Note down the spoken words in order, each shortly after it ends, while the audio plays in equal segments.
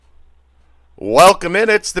Welcome in.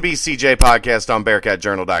 It's the BCJ podcast on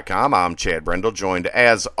BearcatJournal.com. I'm Chad Brendel, joined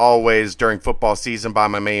as always during football season by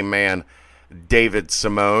my main man, David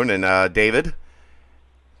Simone. And David,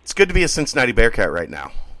 it's good to be a Cincinnati Bearcat right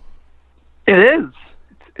now. It is.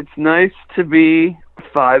 It's nice to be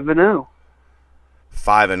 5-0.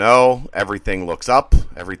 5-0. Everything looks up.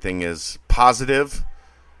 Everything is positive.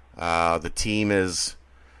 The team is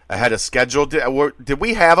ahead of schedule. Did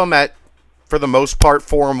we have them at, for the most part,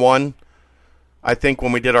 4-1? I think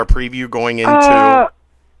when we did our preview going into...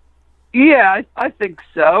 Yeah, I think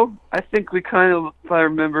so. I think we kind of, if I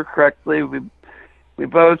remember correctly, we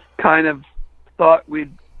both kind of thought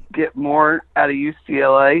we'd get more out of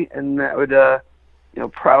UCLA, and that would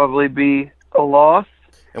probably be a loss.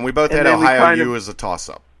 And we both had Ohio U as a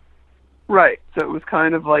toss-up. Right. So it was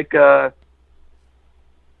kind of like a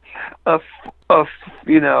 4-1,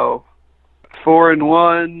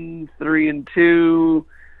 3-2.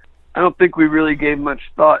 I don't think we really gave much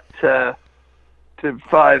thought to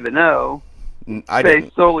 5-0,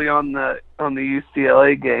 based solely on the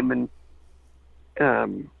UCLA game, and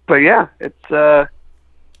but yeah, it's I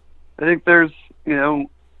think there's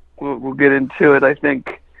we'll get into it. I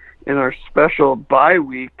think in our special bye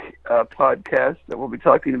week podcast that we'll be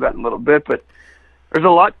talking about in a little bit, but there's a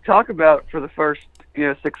lot to talk about for the first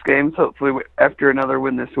 6 games. Hopefully, after another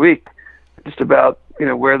win this week, just about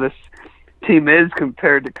where this team is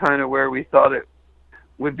compared to kind of where we thought it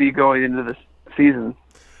would be going into this season.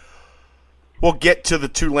 We'll get to the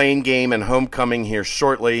Tulane game and homecoming here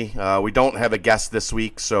shortly. We don't have a guest this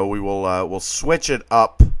week, so we will we'll switch it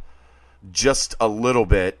up just a little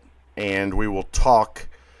bit, and we will talk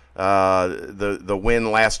the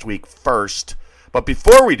win last week first. But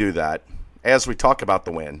before we do that, as we talk about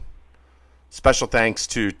the win, special thanks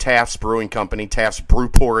to Taft's Brewing Company, Taft's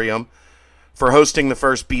Brewporium, for hosting the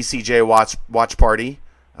first BCJ watch party,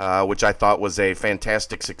 which I thought was a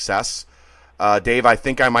fantastic success. Dave, I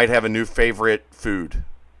think I might have a new favorite food.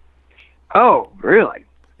 Oh, really?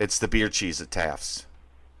 It's the beer cheese at Taft's.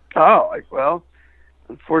 Oh, well,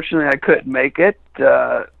 unfortunately I couldn't make it,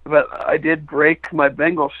 but I did break my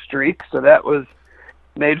Bengal streak, so that was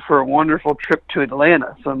made for a wonderful trip to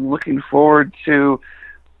Atlanta. So I'm looking forward to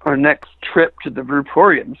our next trip to the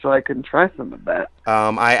Brewporium so I can try some of that.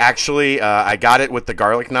 I actually I got it with the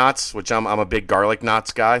garlic knots, which I'm a big garlic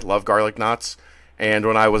knots guy. Love garlic knots. And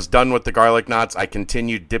when I was done with the garlic knots, I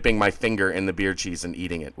continued dipping my finger in the beer cheese and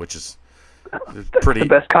eating it, which is pretty... the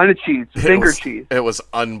best kind of cheese, finger cheese. It was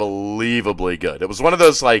unbelievably good. It was one of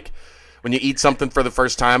those, like, when you eat something for the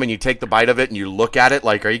first time and you take the bite of it and you look at it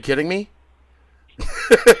like, are you kidding me?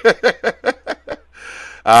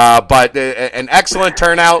 But an excellent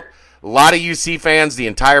turnout. A lot of UC fans. The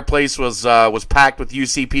entire place was packed with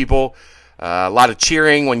UC people. A lot of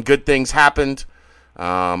cheering when good things happened.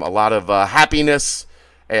 A lot of happiness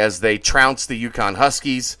as they trounced the UConn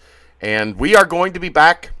Huskies. And we are going to be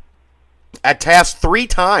back at Taft's 3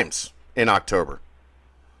 times in October.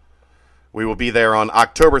 We will be there on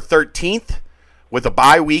October 13th with a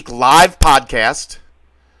bye week live podcast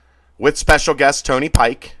with special guest Tony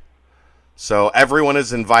Pike. So everyone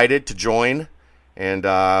is invited to join, and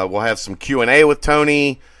we'll have some Q&A with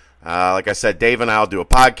Tony. Like I said, Dave and I will do a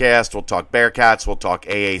podcast. We'll talk Bearcats. We'll talk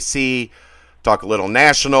AAC. Talk a little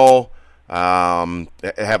national. Have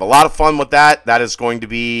a lot of fun with that. That is going to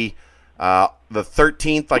be the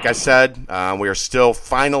 13th, like I said. We are still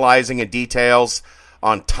finalizing the details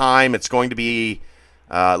on time. It's going to be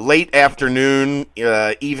late afternoon,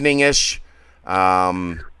 evening-ish.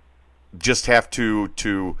 Just have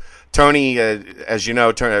to Tony, as you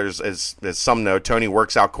know, as some know, Tony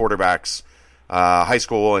works out quarterbacks, high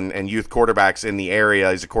school and youth quarterbacks in the area.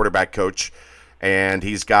 He's a quarterback coach, and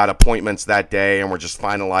he's got appointments that day, and we're just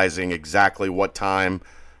finalizing exactly what time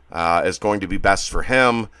is going to be best for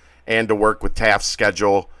him and to work with Taft's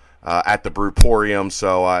schedule at the Brewporium.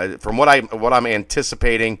 So from what I'm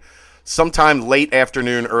anticipating, sometime late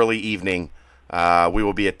afternoon, early evening, we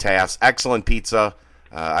will be at Taft's. Excellent pizza.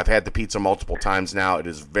 I've had the pizza multiple times now. It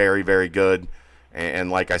is very, very good.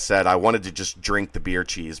 And like I said, I wanted to just drink the beer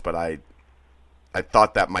cheese, but I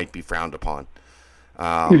thought that might be frowned upon.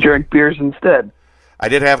 You drank beers instead. I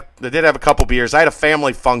did have a couple beers. I had a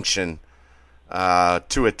family function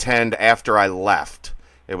to attend after I left.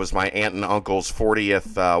 It was my aunt and uncle's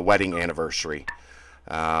 40th wedding anniversary.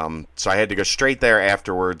 So I had to go straight there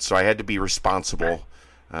afterwards, so I had to be responsible.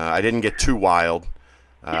 I didn't get too wild,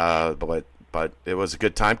 but it was a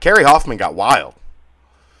good time. Kerry Hoffman got wild.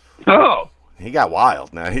 Oh. He got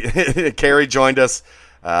wild. Now, Kerry joined us.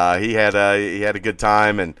 He had a good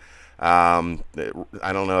time, and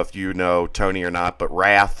I don't know if you know Tony or not, but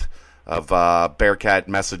Wrath of Bearcat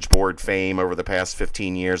message board fame over the past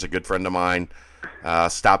 15 years. A good friend of mine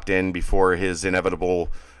stopped in before his inevitable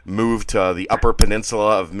move to the Upper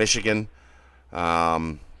Peninsula of Michigan.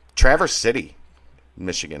 Traverse City,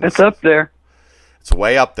 Michigan. It's up there. It's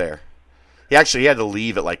way up there. He had to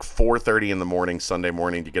leave at like 4:30 in the morning Sunday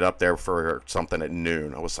morning to get up there for something at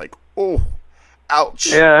noon. I was like, oh,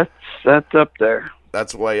 ouch. Yeah, that's up there.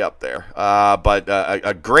 That's way up there. But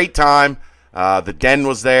a great time. The Den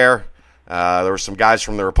was there. There were some guys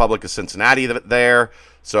from the Republic of Cincinnati there.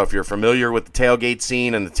 So if you're familiar with the tailgate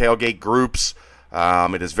scene and the tailgate groups,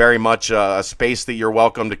 it is very much a space that you're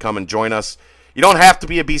welcome to come and join us. You don't have to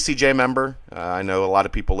be a BCJ member. I know a lot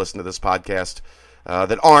of people listen to this podcast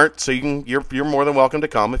that aren't, so you're more than welcome to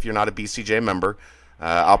come if you're not a BCJ member.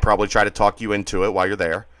 I'll probably try to talk you into it while you're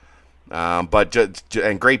there.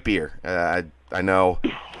 And great beer. I know.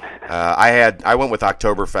 I went with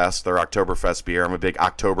Oktoberfest, their Oktoberfest beer. I'm a big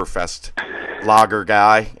Oktoberfest lager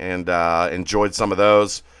guy, and enjoyed some of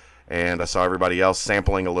those. And I saw everybody else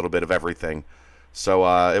sampling a little bit of everything. So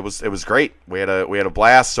it was great. We had a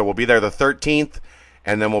blast. So we'll be there the 13th,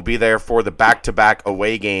 and then we'll be there for the back-to-back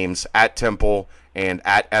away games at Temple and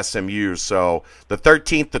at SMU. So the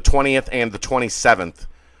 13th, the 20th, and the 27th,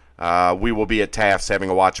 we will be at Taft's having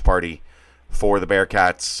a watch party for the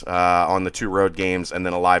Bearcats on the 2 road games, and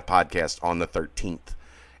then a live podcast on the 13th.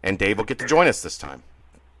 And Dave will get to join us this time.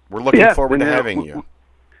 We're looking forward to having you.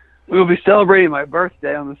 We will be celebrating my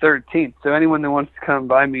birthday on the 13th, so anyone that wants to come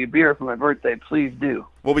buy me a beer for my birthday, please do.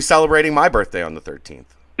 We'll be celebrating my birthday on the 13th.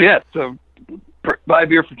 Yeah, so buy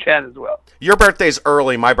beer for Chad as well. Your birthday's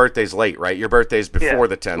early, my birthday's late, right? Your birthday's before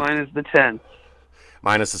the 10th. Mine is the 10th.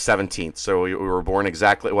 Mine is the 17th, so we were born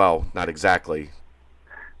exactly, well, not exactly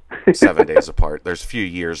 7 days apart. There's a few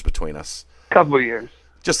years between us. Couple years.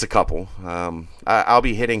 Just a couple. I'll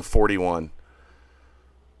be hitting 41.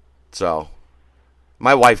 So,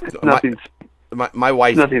 my wife, my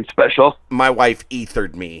wife, nothing special. My wife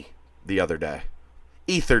ethered me the other day.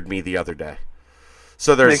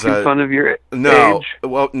 So there's making fun of your age.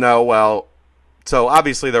 Well, so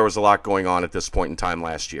obviously there was a lot going on at this point in time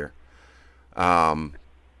last year.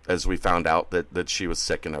 As we found out that she was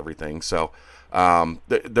sick and everything. So,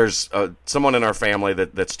 there's someone in our family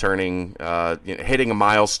that's turning, hitting a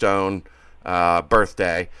milestone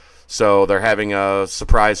birthday. So they're having a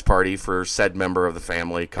surprise party for said member of the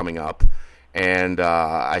family coming up. And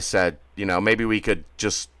I said, maybe we could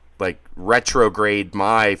just like retrograde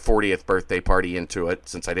my 40th birthday party into it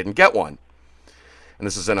since I didn't get one. And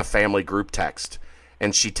this is in a family group text.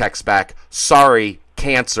 And she texts back, "Sorry,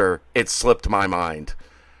 cancer, it slipped my mind."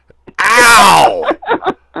 Ow!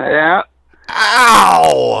 Yeah.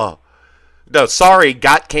 Ow! No, sorry,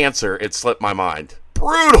 got cancer. It slipped my mind.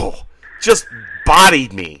 Brutal. Just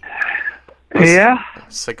bodied me. Yeah.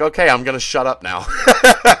 It's like, okay, I'm going to shut up now.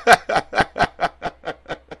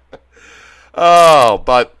 Oh,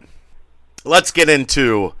 but let's get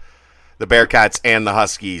into the Bearcats and the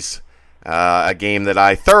Huskies, a game that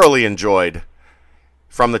I thoroughly enjoyed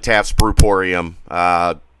from the Taft's Brewporium.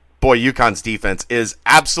 Boy, UConn's defense is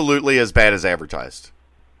absolutely as bad as advertised.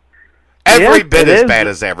 Every bit as bad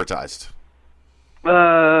as advertised.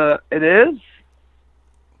 It is.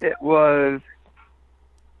 It was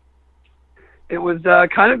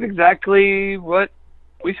kind of exactly what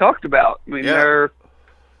we talked about. I mean, they're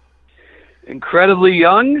incredibly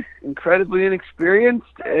young, incredibly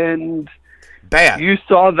inexperienced, and bad. You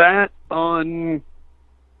saw that on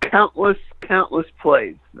countless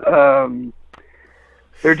plays.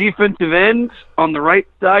 Their defensive end on the right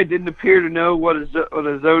side didn't appear to know what a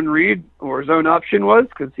zone read or zone option was,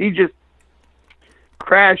 because he just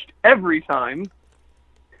crashed every time.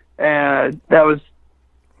 And that was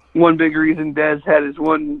one big reason Dez had his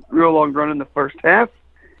one real long run in the first half.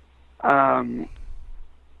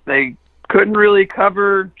 They couldn't really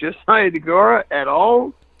cover Josiah DeGora at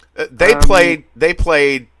all. They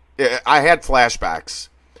played. I had flashbacks.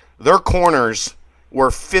 Their corners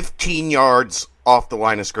were 15 yards off the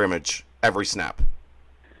line of scrimmage every snap.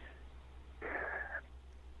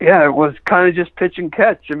 Yeah, it was kind of just pitch and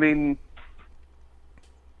catch. I mean,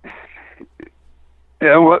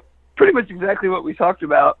 pretty much exactly what we talked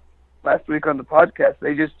about last week on the podcast.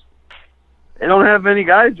 They don't have any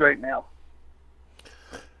guys right now.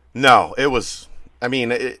 No, it was. I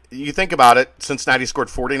mean, you think about it. Cincinnati scored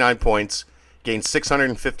 49 points, gained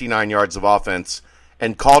 659 yards of offense,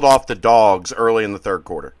 and called off the Dogs early in the third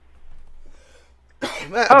quarter.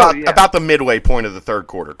 About the midway point of the third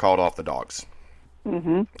quarter, called off the Dogs.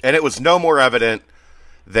 Mm-hmm. And it was no more evident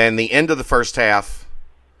than the end of the first half.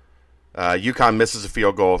 UConn misses a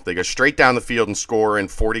field goal. They go straight down the field and score in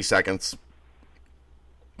 40 seconds.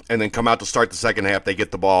 and then come out to start the second half. They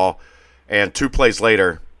get the ball, and 2 plays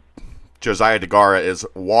later, Josiah DeGuara is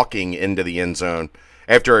walking into the end zone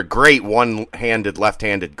after a great one-handed,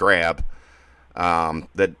 left-handed grab.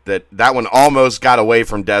 That one almost got away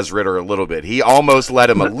from Des Ridder a little bit. He almost led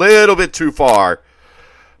him a little bit too far,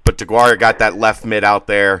 but DeGuara got that left mid out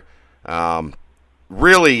there.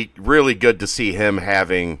 Really, really good to see him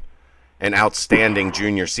having an outstanding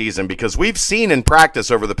junior season, because we've seen in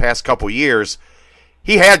practice over the past couple years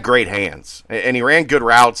he had great hands and he ran good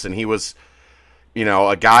routes, and he was,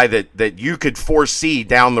 a guy that you could foresee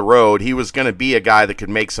down the road. He was going to be a guy that could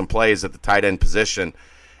make some plays at the tight end position.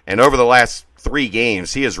 And over the last 3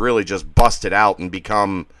 games, he has really just busted out and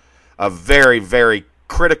become a very, very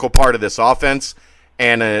critical part of this offense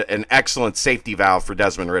and an excellent safety valve for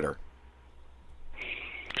Desmond Ridder.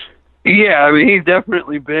 Yeah, I mean, he's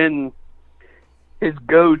definitely been his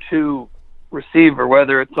go-to receiver,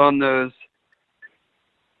 whether it's on those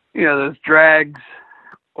drags,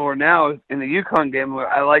 or now in the UConn game, where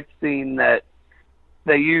I liked seeing that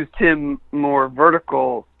they used him more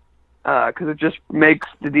vertical, because it just makes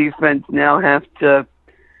the defense now have to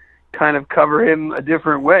kind of cover him a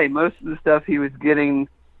different way. Most of the stuff he was getting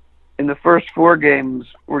in the first 4 games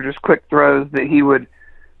were just quick throws that he would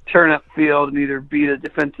turn upfield and either beat a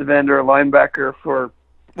defensive end or a linebacker for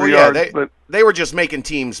 3 yards. They were just making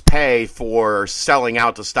teams pay for selling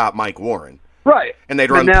out to stop Mike Warren. Right. And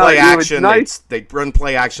they'd run play action. They'd run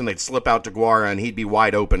play action. They'd slip out to DeGuara, and he'd be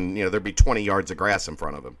wide open. There'd be 20 yards of grass in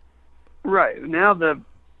front of him. Right. Now the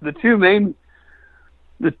 2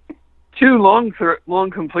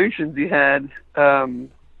 long completions he had,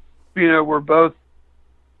 were both,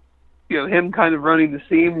 him kind of running the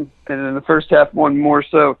seam, and in the first half, one more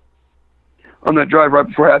so on that drive right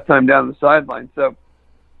before halftime down the sideline. So,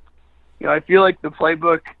 I feel like the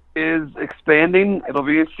playbook is expanding. It'll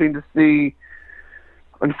be interesting to see.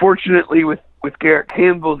 Unfortunately, with Garrett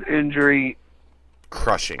Campbell's injury,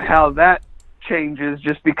 crushing, how that changes,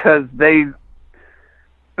 just because and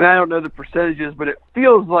I don't know the percentages, but it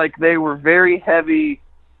feels like they were very heavy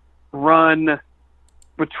run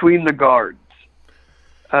between the guards.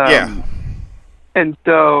 Yeah. And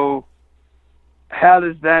so how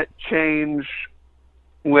does that change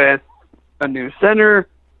with a new center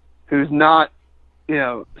who's not,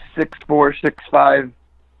 6'4", 6'5",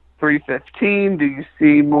 315? Do you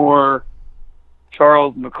see more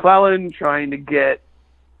Charles McClellan trying to get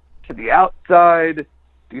to the outside?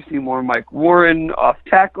 Do you see more Mike Warren off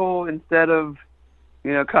tackle instead of,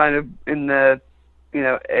 kind of in the,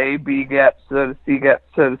 A, B gap, or A, B gap,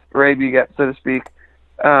 so to speak?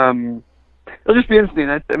 It'll just be interesting.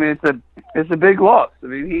 I mean, it's a big loss. I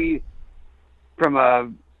mean, he, from a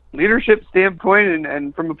leadership standpoint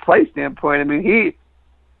and from a play standpoint, I mean, he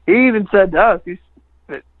even said to us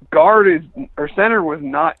that guard or center was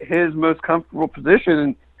not his most comfortable position,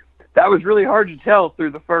 and that was really hard to tell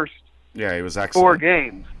through the first he was excellent. 4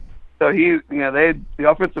 games. So the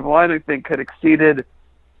offensive line, I think, had exceeded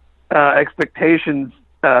expectations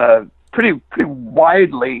pretty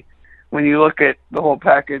widely when you look at the whole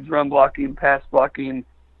package: run blocking, pass blocking,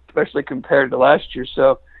 especially compared to last year.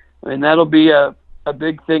 So, I mean, that'll be a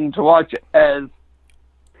big thing to watch as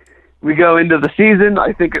we go into the season.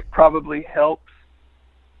 I think it probably helps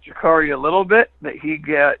Jakari a little bit that he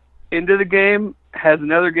got into the game, has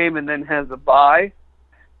another game, and then has a bye.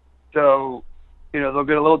 So, they'll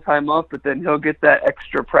get a little time off, but then he'll get that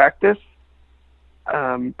extra practice.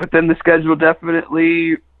 But then the schedule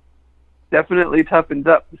definitely toughens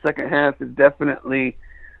up. The second half is definitely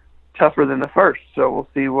tougher than the first. So we'll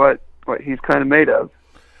see what he's kind of made of.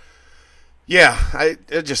 Yeah,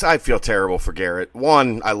 I feel terrible for Garrett.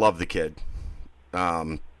 One, I love the kid.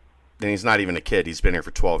 And he's not even a kid. He's been here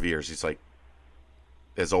for 12 years. He's like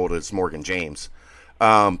as old as Morgan James.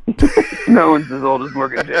 No one's as old as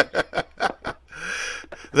Morgan James.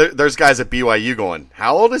 There's guys at BYU going,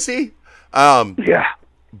 how old is he? Yeah.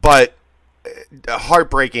 But a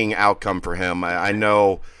heartbreaking outcome for him. I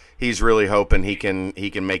know he's really hoping he can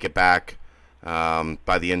make it back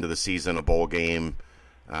by the end of the season, a bowl game.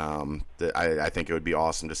 I think it would be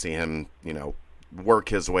awesome to see him, work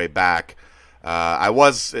his way back.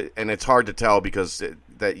 And it's hard to tell because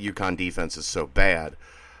that UConn defense is so bad,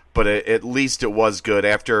 but at least it was good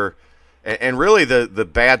after. And really the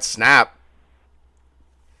bad snap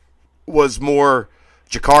was more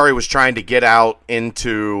Jakari was trying to get out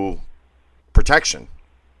into protection,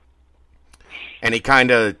 and he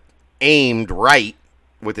kind of aimed right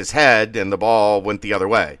with his head, and the ball went the other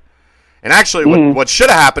way. And actually, what should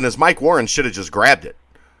have happened is Mike Warren should have just grabbed it.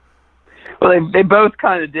 Well, they both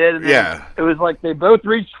kind of did. And it was like they both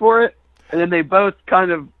reached for it, and then they both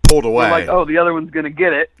kind of pulled away. We're like, oh, the other one's going to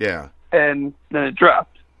get it. Yeah. And then it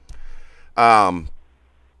dropped.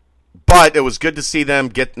 But it was good to see them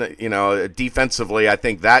get, defensively. I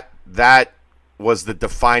think that was the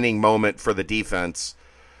defining moment for the defense,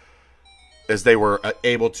 as they were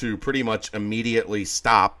able to pretty much immediately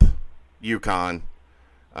stop UConn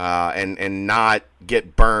and not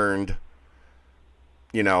get burned,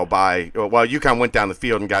 UConn went down the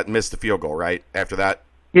field and missed the field goal, right, after that?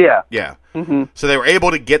 Yeah. Yeah. Mm-hmm. So they were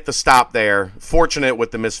able to get the stop there, fortunate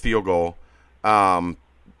with the missed field goal.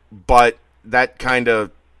 But that kind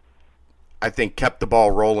of, I think, kept the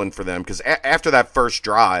ball rolling for them, because after that first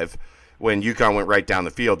drive, when UConn went right down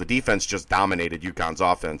the field, the defense just dominated UConn's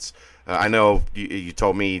offense. I know you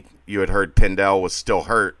told me you had heard Pindell was still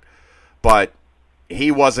hurt, but he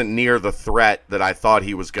wasn't near the threat that I thought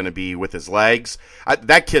he was going to be with his legs.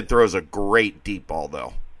 That kid throws a great deep ball,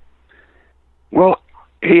 though. Well,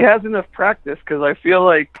 he has enough practice, because I feel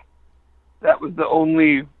like that was the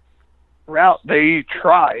only route they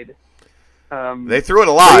tried. They threw it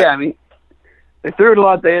a lot. Yeah, I mean, they threw it a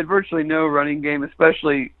lot. They had virtually no running game,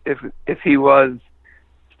 especially if he was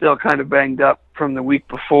still kind of banged up from the week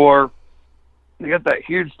before. They got that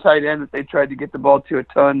huge tight end that they tried to get the ball to a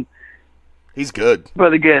ton. He's good.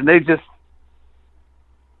 But again, they just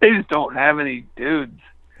don't have any dudes.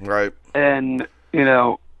 Right. And,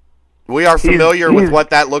 we are familiar with what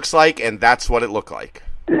that looks like, and that's what it looked like.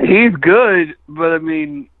 He's good, but I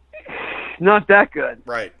mean, not that good.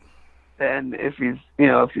 Right. And if he's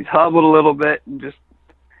hobbled a little bit, and just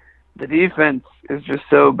the defense is just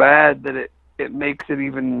so bad that it makes it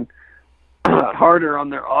even harder on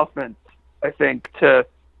their offense, I think, to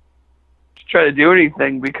try to do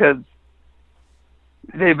anything, because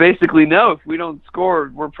they basically know if we don't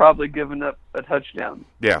score, we're probably giving up a touchdown.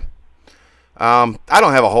 Yeah. I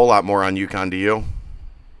don't have a whole lot more on UConn, do you?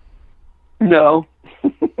 No.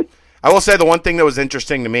 I will say the one thing that was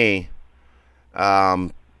interesting to me,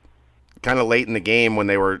 kind of late in the game when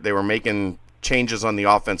they were making changes on the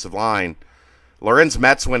offensive line, Lorenz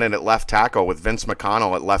Metz went in at left tackle with Vince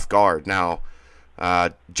McConnell at left guard. Now,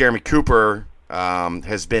 Jeremy Cooper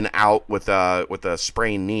has been out with a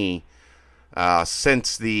sprained knee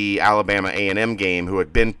since the Alabama A&M game, who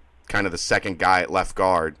had been kind of the second guy at left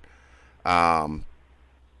guard. But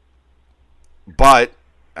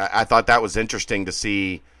I thought that was interesting to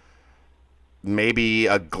see, maybe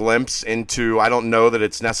a glimpse into, I don't know that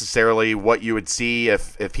it's necessarily what you would see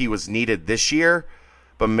if he was needed this year,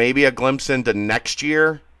 but maybe a glimpse into next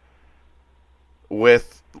year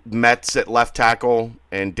with Metz at left tackle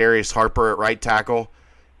and Darius Harper at right tackle,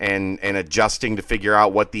 and adjusting to figure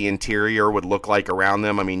out what the interior would look like around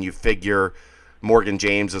them. I mean, you figure Morgan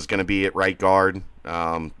James is going to be at right guard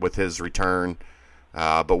with his return,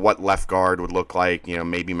 but what left guard would look like,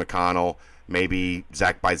 maybe McConnell, maybe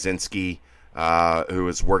Zach Byzinski, who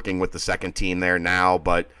is working with the second team there now,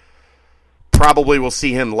 but probably we'll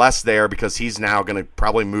see him less there, because he's now going to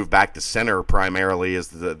probably move back to center primarily as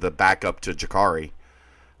the backup to Jakari.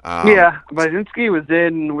 Byzinski was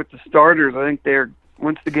in with the starters. I think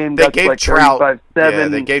once the game got to like 35-7. Yeah,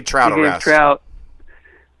 they gave Trout a rest.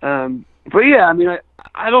 But yeah, I mean,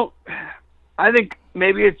 I think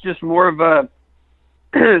maybe it's just more of a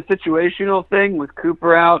situational thing with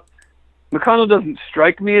Cooper out. McConnell doesn't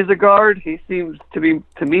strike me as a guard. He seems to be,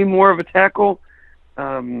 to me, more of a tackle.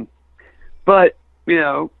 But,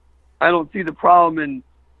 I don't see the problem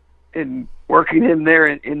in working him there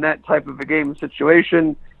in that type of a game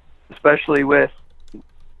situation, especially with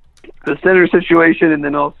the center situation and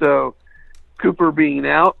then also Cooper being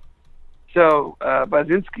out. So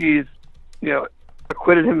Byzinski's,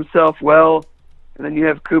 acquitted himself well. And then you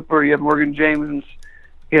have Cooper, you have Morgan James,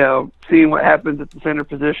 seeing what happens at the center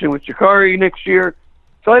position with Jakari next year.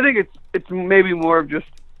 So I think it's maybe more of just,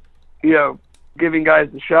 giving guys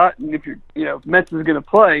a shot. And if if Metz is going to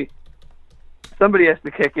play, somebody has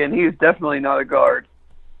to kick in. He is definitely not a guard.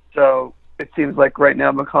 So it seems like right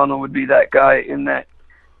now McConnell would be that guy in that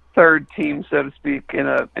third team, so to speak, in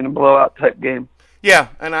a blowout type game. Yeah,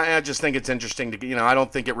 and I just think it's interesting to, I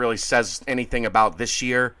don't think it really says anything about this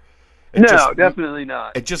year. Definitely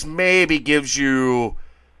not. It just maybe gives you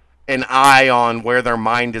an eye on where their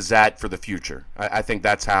mind is at for the future. I think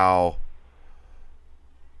that's how,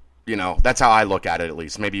 that's how I look at it, at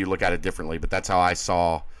least. Maybe you look at it differently, but that's how I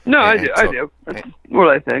saw. No, I do. That's what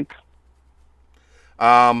I think.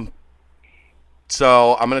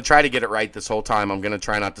 So I'm going to try to get it right this whole time. I'm going to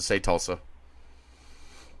try not to say Tulsa.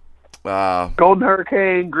 Golden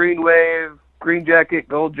Hurricane, Green Wave, Green Jacket,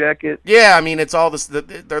 Gold Jacket. Yeah, I mean, it's all this.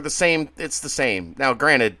 They're the same. It's the same. Now,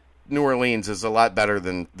 granted, New Orleans is a lot better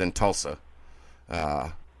than Tulsa.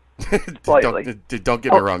 slightly. Don't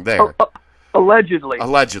get me wrong there. Allegedly.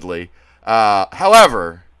 Allegedly.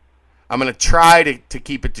 However, I'm going to try to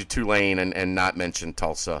keep it to Tulane and not mention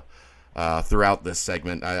Tulsa throughout this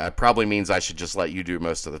segment. I probably means I should just let you do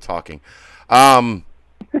most of the talking. I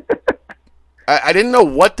didn't know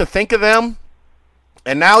what to think of them,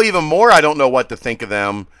 and now even more I don't know what to think of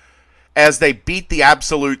them as they beat the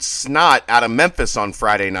absolute snot out of Memphis on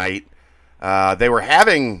Friday night. They were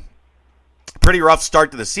having a pretty rough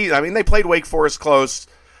start to the season. I mean, they played Wake Forest close.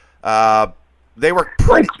 They were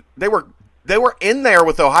in there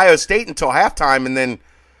with Ohio State until halftime, and then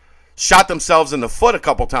shot themselves in the foot a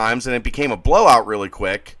couple times, and it became a blowout really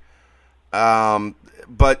quick.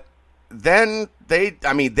 But then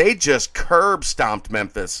they just curb stomped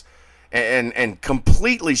Memphis and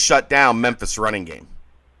completely shut down Memphis' running game.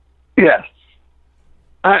 Yes,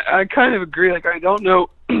 I kind of agree. Like, I don't know,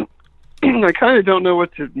 I kind of don't know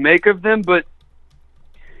what to make of them, but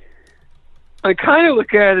I kind of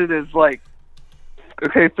look at it as like,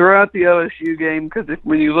 okay, throughout the LSU game, because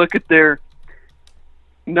when you look at their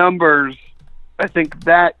numbers, I think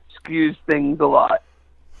that skews things a lot.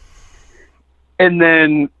 And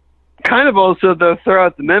then kind of also, though,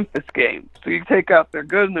 throughout the Memphis game. So you take out their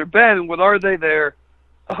good and their bad, and what are they? They're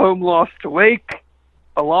a home loss to Wake,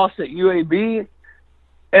 a loss at UAB,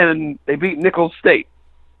 and they beat Nicholls State.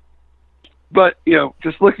 But,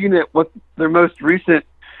 just looking at what their most recent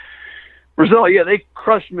result, they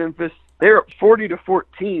crushed Memphis. They're up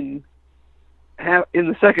 40-14 in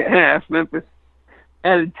the second half. Memphis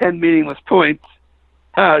added 10 meaningless points.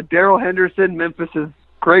 Darrell Henderson, Memphis'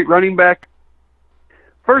 great running back.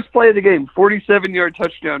 First play of the game, 47-yard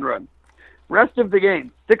touchdown run. Rest of the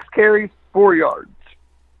game, 6 carries, 4 yards.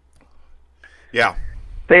 Yeah.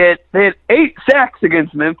 They had 8 sacks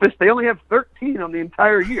against Memphis. They only have 13 on the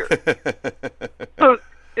entire year. So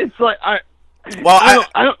it's like I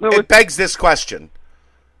don't know. It begs this question.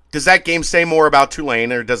 Does that game say more about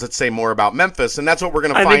Tulane, or does it say more about Memphis? And that's what we're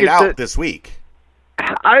going to find out this week.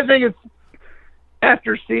 I think it's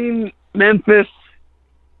after seeing Memphis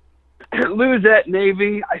lose at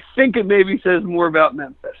Navy, I think it maybe says more about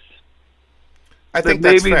Memphis. I think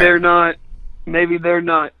that's maybe fair. Maybe they're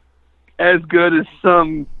not as good as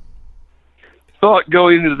some thought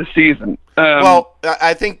going into the season. Well,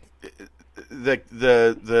 I think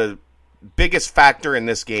the biggest factor in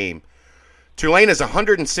this game, Tulane is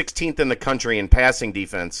 116th in the country in passing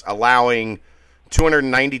defense, allowing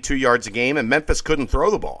 292 yards a game, and Memphis couldn't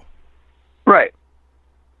throw the ball. Right.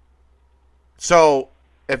 So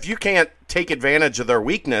if you can't take advantage of their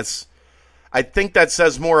weakness, I think that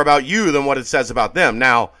says more about you than what it says about them.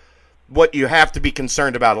 Now, what you have to be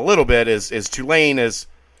concerned about a little bit is Tulane is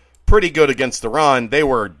pretty good against the run. They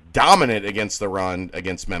were dominant against the run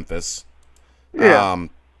against Memphis. Yeah.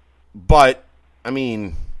 But, I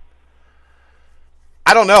mean,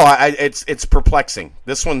 I don't know. It's perplexing.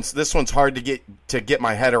 This one's hard to get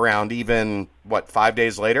my head around. Even 5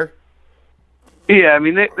 days later. Yeah, I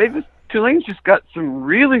mean Tulane's just got some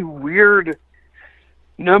really weird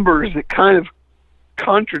numbers that kind of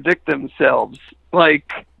contradict themselves.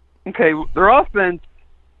 Like, okay, their offense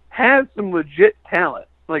has some legit talent.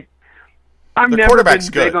 Like, I've never been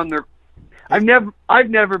big on their. I've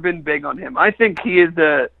never been big on him. I think he is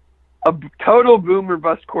a total boom or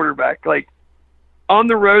bust quarterback. Like, on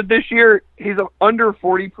the road this year, he's under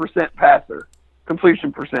 40% passer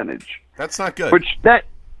completion percentage. That's not good. Which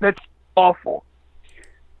that's awful.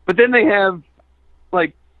 But then they have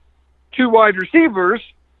like 2 wide receivers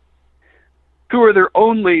who are their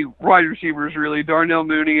only wide receivers, really, Darnell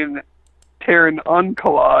Mooney and Taron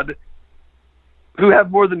Uncolod, who have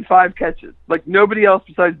more than 5 catches. Like, nobody else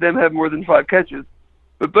besides them have more than 5 catches.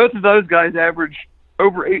 But both of those guys average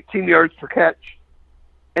over 18 yards per catch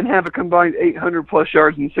and have a combined 800-plus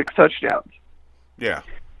yards and 6 touchdowns. Yeah.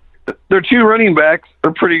 Their 2 running backs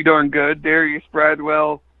are pretty darn good, Darius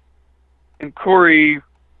Bradwell and Corey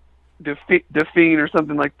Define or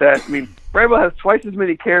something like that. I mean, Bradwell has twice as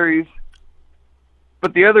many carries,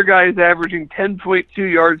 but the other guy is averaging 10.2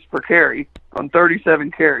 yards per carry on 37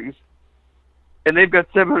 carries, and they've got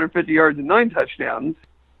 750 yards and 9 touchdowns.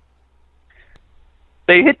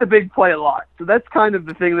 They hit the big play a lot. So that's kind of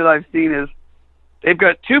the thing that I've seen is they've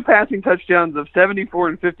got 2 passing touchdowns of 74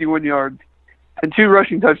 and 51 yards and 2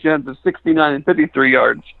 rushing touchdowns of 69 and 53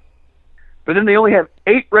 yards. But then they only have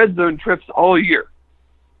 8 red zone trips all year.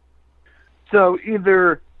 So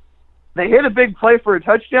either they hit a big play for a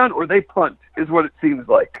touchdown or they punt is what it seems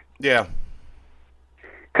like. Yeah.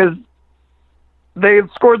 Because they've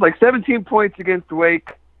scored like 17 points against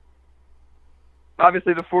Wake.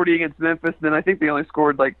 Obviously the 40 against Memphis. Then I think they only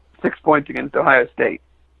scored like 6 points against Ohio State.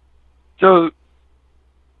 So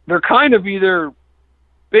they're kind of either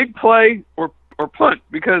big play or punt,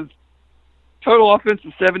 because total offense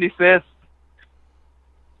is 75th.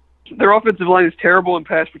 Their offensive line is terrible in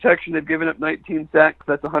pass protection. They've given up 19 sacks.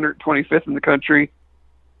 That's 125th in the country.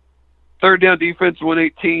 Third down defense,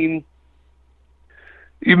 118.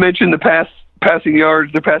 You mentioned the passing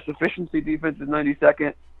yards. Their pass efficiency defense is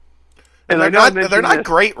 92nd. And they're not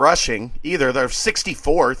great rushing either. They're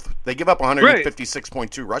 64th. They give up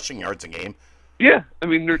 156.2 rushing yards a game. Yeah, I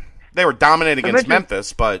mean they were dominant against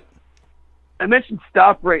Memphis, but I mentioned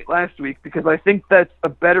stop rate last week because I think that's a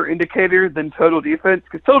better indicator than total defense,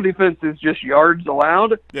 because total defense is just yards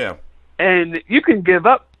allowed. Yeah, and you can give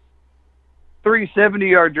up 3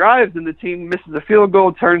 70-yard drives and the team misses a field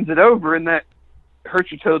goal, turns it over, and that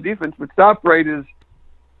hurts your total defense. But stop rate is,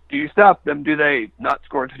 do you stop them? Do they not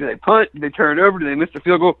score? Do they punt? Do they turn it over? Do they miss a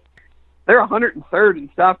field goal? They're 103rd in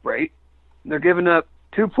stop rate. They're giving up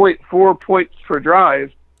 2.4 points per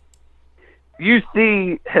drive.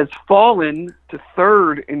 UC has fallen to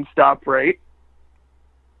 3rd in stop rate.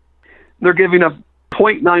 They're giving up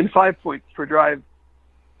 0.95 points per drive.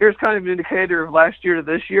 Here's kind of an indicator of last year to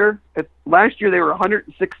this year. Last year they were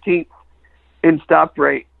 116th in stop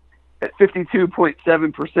rate at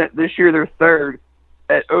 52.7%. This year they're 3rd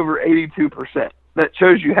at over 82%. That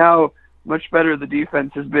shows you how much better the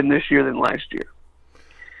defense has been this year than last year.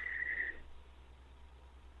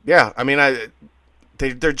 Yeah, I mean,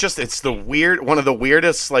 they're just, it's one of the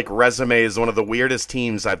weirdest like resumes, one of the weirdest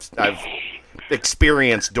teams I've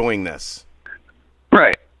experienced doing this.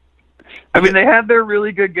 Right. I mean, they had their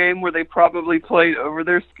really good game where they probably played over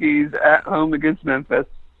their skis at home against Memphis,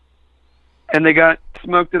 and they got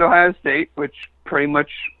smoked at Ohio State, which pretty much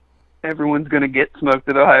everyone's going to get smoked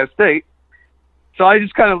at Ohio State. So I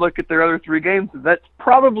just kind of look at their other 3 games. That's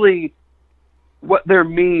probably what their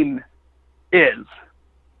mean is.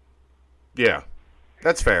 Yeah,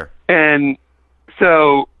 that's fair. And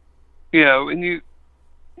so, and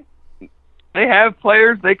they have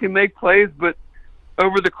players, they can make plays, but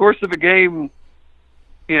over the course of a game,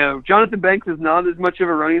 Jonathan Banks is not as much of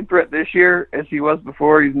a running threat this year as he was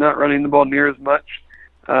before. He's not running the ball near as much,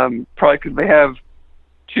 probably because they have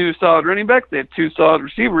 2 solid running backs. They have 2 solid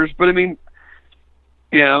receivers. But, I mean,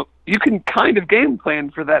 you can kind of game plan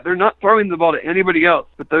for that. They're not throwing the ball to anybody else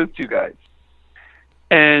but those 2 guys.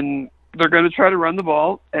 And they're going to try to run the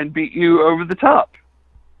ball and beat you over the top.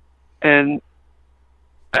 And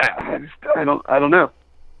I don't know.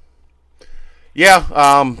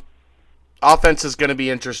 Yeah, offense is going to be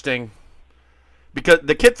interesting because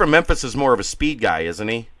the kid from Memphis is more of a speed guy, isn't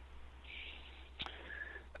he?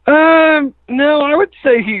 No, I would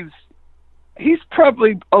say he's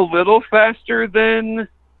probably a little faster than.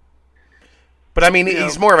 But I mean,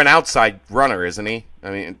 he's more of an outside runner, isn't he? I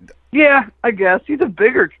mean, yeah, I guess he's a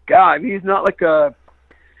bigger guy. I mean, he's not like a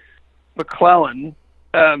McClellan.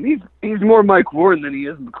 He's more Mike Warren than he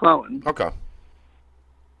is McClellan. Okay.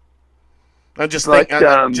 I'm just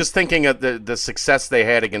thinking of the success they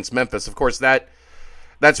had against Memphis. Of course,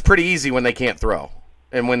 that's pretty easy when they can't throw,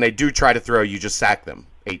 and when they do try to throw, you just sack them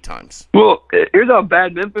 8 times. Well, here's how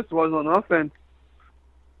bad Memphis was on offense.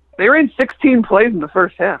 They were in 16 plays in the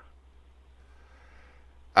first half.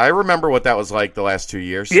 I remember what that was like the last 2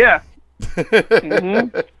 years. Yeah.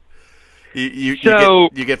 Mm-hmm.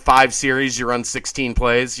 You get 5 series, you run 16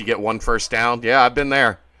 plays, you get 1 first down. Yeah, I've been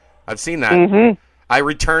there. I've seen that. Mm-hmm. I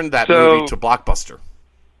returned that movie to Blockbuster,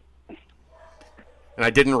 and I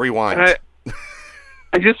didn't rewind.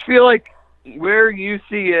 I just feel like where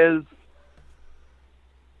UC is,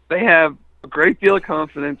 they have a great deal of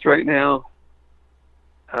confidence right now.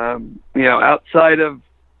 Outside of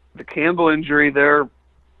the Campbell injury, they're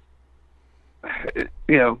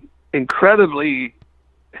incredibly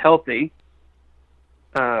healthy.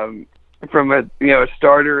 From a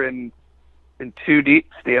starter and 2 deep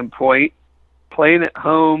standpoint, playing at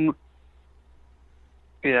home,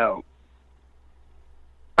 I'm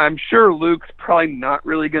sure Luke's probably not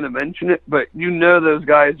really going to mention it, but those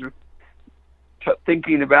guys are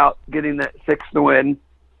thinking about getting that 6th win.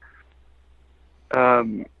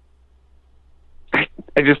 I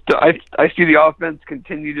see the offense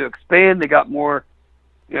continue to expand. They got more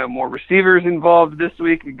receivers involved this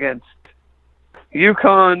week against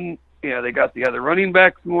UConn. They got the other running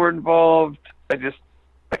backs more involved.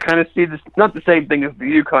 I kind of see this, not the same thing as the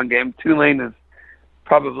UConn game. Tulane is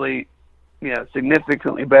probably,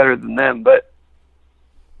 significantly better than them. But,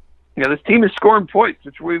 this team is scoring points,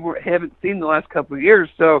 which we haven't seen the last couple of years.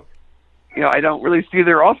 So, I don't really see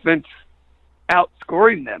their offense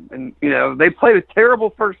outscoring them. And, they played a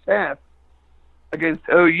terrible first half against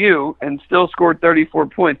OU and still scored 34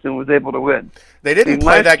 points and was able to win. They didn't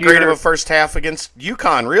play that great of a first half against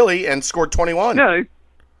UConn, really, and scored 21. No,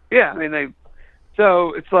 yeah, I mean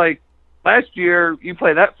so it's like last year you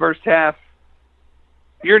play that first half,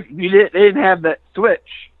 they didn't have that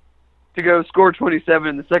switch to go score 27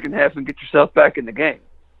 in the second half and get yourself back in the game.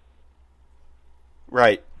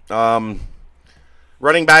 Right.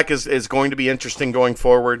 Running back is going to be interesting going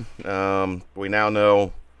forward. We now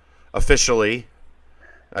know officially.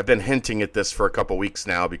 I've been hinting at this for a couple weeks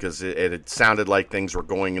now because it had sounded like things were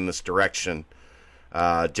going in this direction.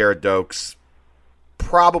 Jared Dokes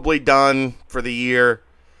probably done for the year.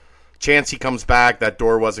 Chance he comes back. That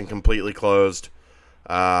door wasn't completely closed.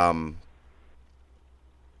 Tavion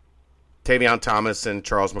Thomas and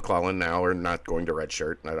Charles McClellan now are not going to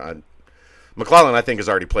redshirt. McClellan, I think, has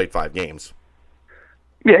already played 5 games.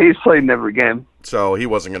 Yeah, he's played in every game. So he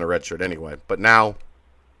wasn't going to redshirt anyway. But now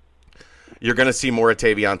you're going to see more of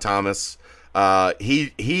Tavion Thomas.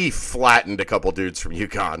 He flattened a couple dudes from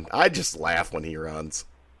UConn. I just laugh when he runs.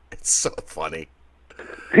 It's so funny.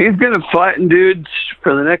 He's going to flatten dudes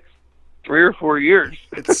for the next 3 or 4 years.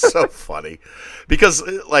 It's so funny. Because,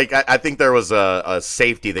 like, I think there was a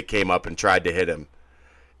safety that came up and tried to hit him.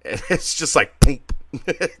 And it's just like, boom.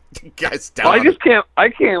 Guy's down. Well, I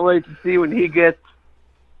can't wait to see when he gets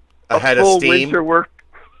ahead of steam.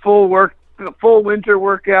 Full winter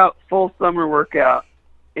workout, full summer workout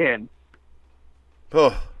in.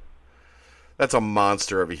 Oh, that's a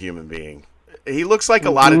monster of a human being. He looks like a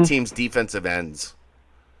lot of teams' defensive ends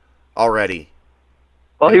already.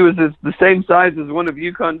 Well, he was the same size as one of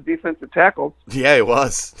UConn's defensive tackles. Yeah, he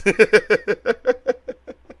was.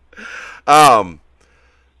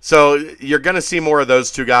 So you're going to see more of those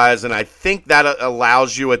two guys, and I think that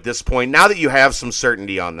allows you at this point, now that you have some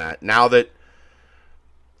certainty on that, now that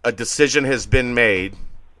a decision has been made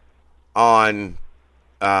on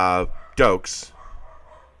Dokes,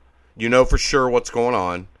 you know for sure what's going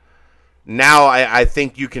on. Now I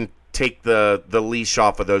think you can take the leash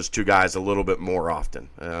off of those two guys a little bit more often.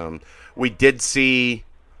 We did see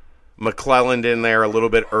McClelland in there a little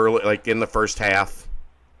bit early, like in the first half,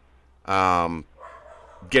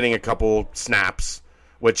 getting a couple snaps,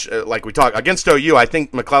 which, like we talked, against OU, I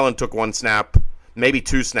think McClelland took 1 snap, maybe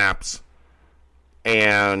 2 snaps,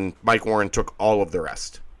 and Mike Warren took all of the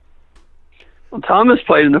rest. Well, Thomas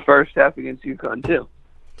played in the first half against UConn, too.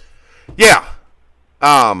 Yeah.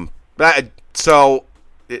 So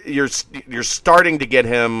you're starting to get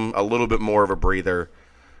him a little bit more of a breather.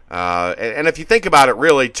 And if you think about it,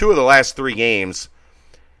 really, 2 of the last 3 games,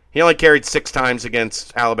 he only carried 6 times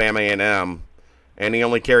against Alabama A&M, and he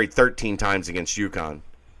only carried 13 times against UConn.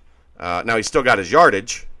 Now he's still got his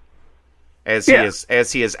yardage, as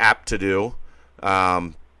he is apt to do.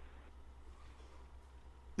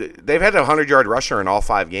 They've had a 100-yard rusher in all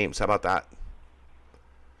 5 games. How about that?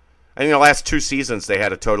 I think the last 2 seasons they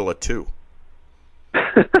had a total of 2.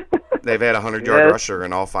 They've had a 100-yard rusher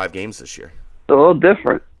in all 5 games this year. It's a little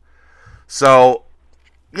different. So,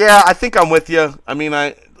 yeah, I think I'm with you. I mean,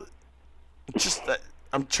 I'm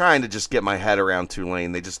trying to just get my head around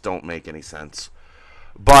Tulane. They just don't make any sense.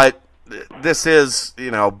 But this is,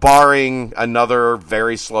 barring another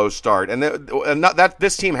very slow start, and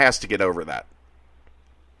this team has to get over that.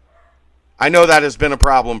 I know that has been a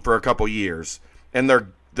problem for a couple years, and they're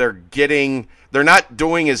not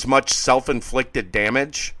doing as much self-inflicted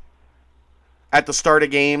damage at the start of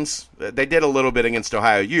games. They did a little bit against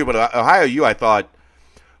Ohio U, but Ohio U, I thought,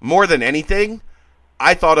 more than anything,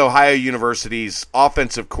 I thought Ohio University's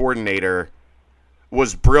offensive coordinator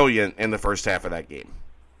was brilliant in the first half of that game.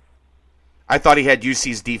 I thought he had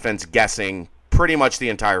UC's defense guessing pretty much the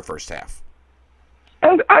entire first half.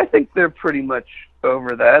 And I think they're pretty much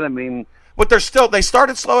over that. I mean, but they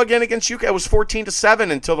started slow again against UConn. It was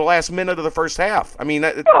 14-7 until the last minute of the first half. I mean,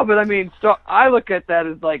 so I look at that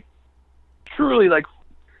as like truly like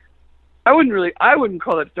I wouldn't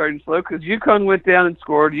call that starting slow because UConn went down and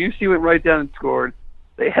scored. UC went right down and scored.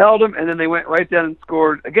 They held them, and then they went right down and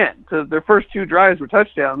scored again. So their first 2 drives were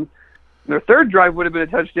touchdowns. Their third drive would have been a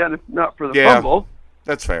touchdown if not for the fumble.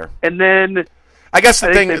 That's fair. And then I guess the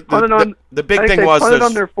big thing was punted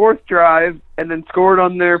on their 4th drive and then scored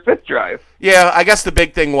on their 5th drive. Yeah, I guess the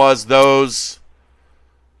big thing was those,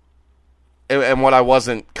 and what I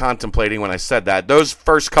wasn't contemplating when I said that, those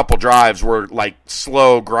first couple drives were like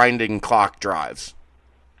slow, grinding clock drives.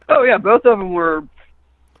 Oh, yeah, both of them were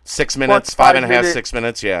 6 minutes, 5.5, 6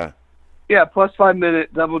 minutes, yeah. Yeah, plus 5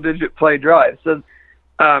 minute double-digit play drives. So,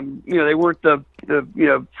 they weren't the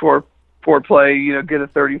four play, get a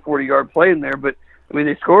 30, 40-yard play in there. But, I mean,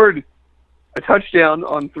 they scored a touchdown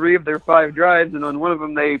on 3 of their 5 drives, and on one of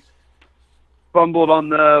them they fumbled on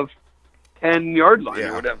the 10-yard line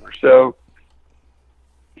Yeah. or whatever. So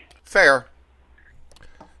Fair.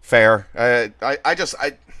 I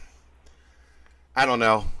don't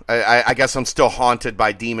know. I guess I'm still haunted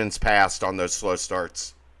by demons past on those slow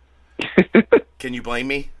starts. Can you blame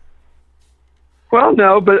me? well,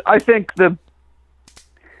 no, but I think the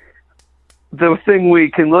thing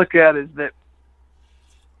we can look at is that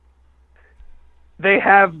they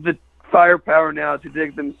have the firepower now to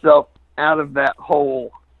dig themselves out of that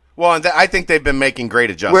hole Well, and I think they've been making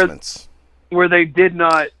great adjustments. where they did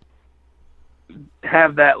not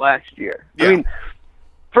have that last year. Yeah. I mean,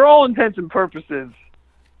 for all intents and purposes,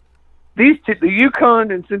 these two, the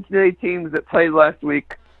UConn and Cincinnati teams that played last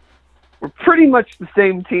week, were pretty much the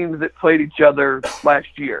same teams that played each other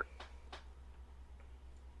last year.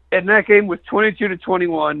 And that game was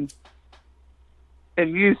 22-21,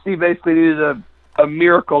 and UC basically needed a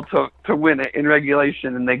miracle to win it in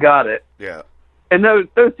regulation, and they got it. Yeah. And those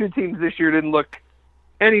two teams this year didn't look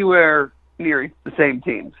anywhere near the same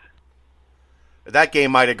teams. That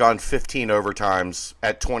game might have gone 15 overtimes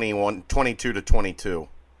at 22-22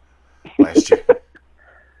 last year.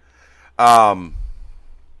 I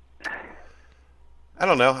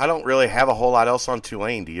don't know. I don't really have a whole lot else on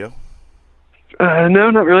Tulane, do you? No,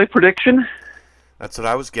 not really. Prediction? That's what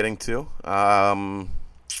I was getting to.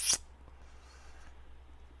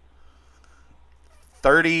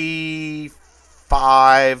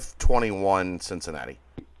 35-21 Cincinnati.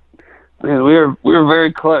 Man, we were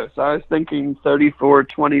very close. I was thinking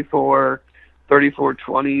 34-24,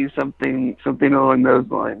 34-20, something along those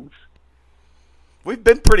lines. We've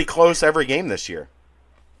been pretty close every game this year.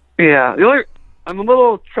 Yeah, I'm a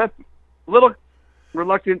little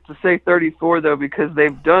reluctant to say 34 though, because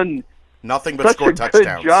they've done Nothing but such score a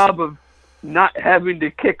touchdowns. good job of not having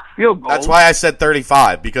to kick field goals. That's why I said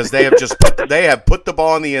 35, because they have just put the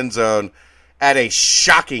ball in the end zone at a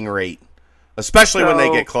shocking rate, especially when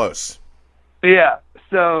they get close. Yeah,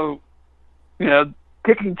 so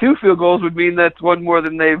kicking 2 field goals would mean that's one more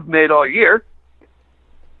than they've made all year.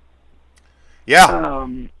 Yeah,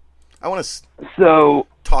 I want to So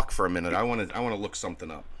talk for a minute. I want to look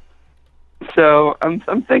something up. So I'm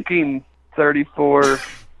thinking 34,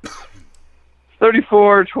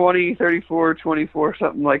 20, 34, 24,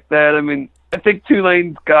 something like that. I mean, I think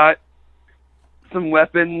Tulane's got some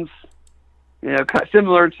weapons, kind of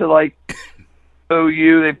similar to like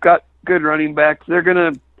OU. They've got good running backs. They're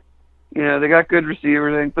gonna, they got good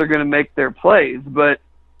receivers. I think they're gonna make their plays, but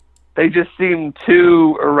they just seem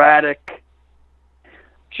too erratic,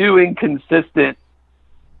 too inconsistent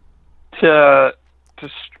to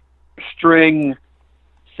string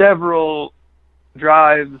several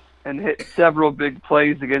drives and hit several big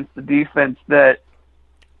plays against the defense that,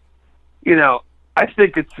 I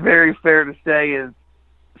think it's very fair to say is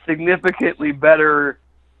significantly better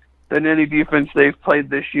than any defense they've played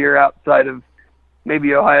this year outside of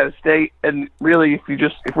maybe Ohio State. And really,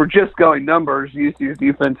 if we're just going numbers, UC's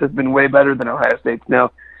defense has been way better than Ohio State's.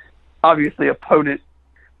 Now, obviously, opponent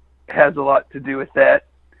has a lot to do with that.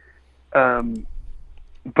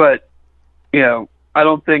 But, I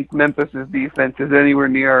don't think Memphis's defense is anywhere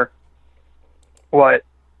near what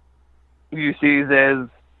UC's is.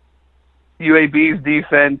 UAB's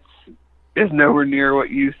defense is nowhere near what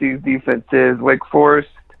UC's defense is. Wake Forest,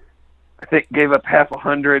 I think, gave up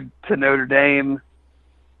 100 to Notre Dame.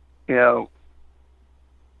 They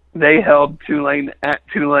held Tulane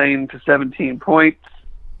to 17 points.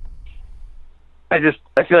 I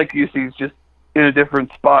feel like UC's just in a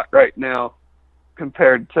different spot right now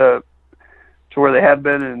compared to where they have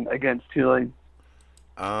been and against Tulane.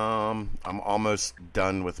 I'm almost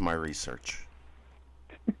done with my research.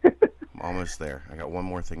 I'm almost there. I got one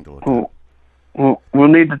more thing to look at. We'll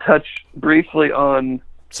need to touch briefly on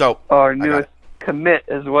our newest commit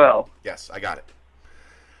as well. Yes, I got it.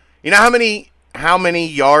 You know how many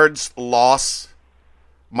yards loss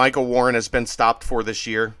Michael Warren has been stopped for this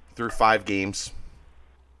year through 5 games?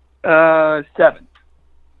 7.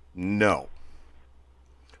 No.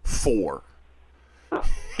 4.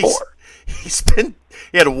 4.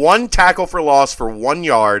 He had 1 tackle for loss for 1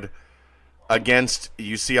 yard against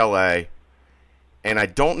UCLA, and I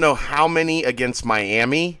don't know how many against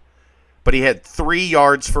Miami, but he had 3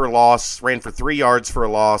 yards for loss, ran for 3 yards for a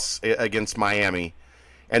loss against Miami,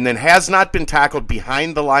 and then has not been tackled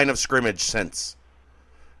behind the line of scrimmage since.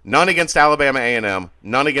 None against Alabama A&M,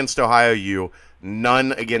 none against Ohio U,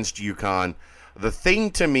 none against UConn. The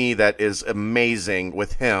thing to me that is amazing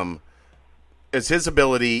with him is his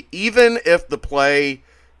ability, even if the play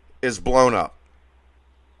is blown up,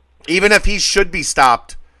 even if he should be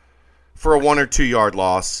stopped for a 1 or 2 yard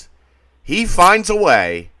loss, he finds a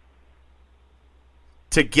way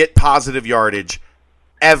to get positive yardage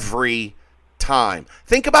every time.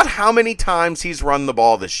 Think about how many times he's run the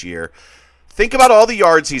ball this year. Think about all the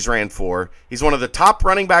yards he's ran for. He's one of the top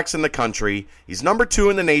running backs in the country. He's number 2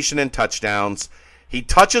 in the nation in touchdowns. He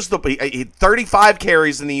touches he 35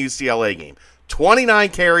 carries in the UCLA game, 29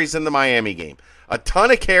 carries in the Miami game, a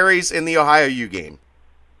ton of carries in the Ohio U game.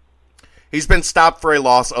 He's been stopped for a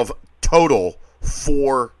loss of total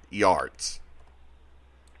 4 yards.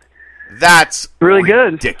 That's really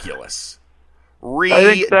good. Ridiculous.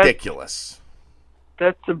 Ridiculous.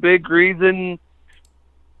 That's a big reason.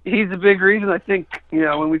 He's a big reason, I think,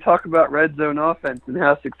 when we talk about red zone offense and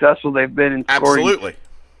how successful they've been in scoring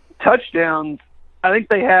touchdowns. I think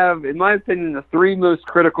they have, in my opinion, the 3 most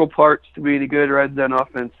critical parts to being a good red zone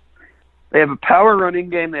offense. They have a power running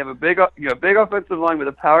game. They have a big offensive line with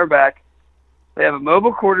a power back. They have a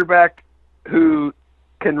mobile quarterback who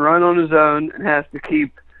can run on his own and has to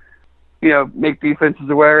keep, make defenses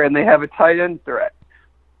aware. And they have a tight end threat.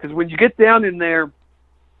 Because when you get down in there,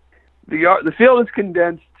 the field is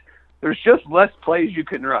condensed. There's just less plays you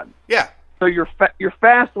can run. Yeah. So your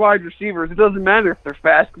fast wide receivers, it doesn't matter if they're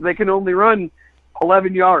fast because they can only run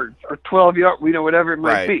 11 yards or 12 yards, whatever it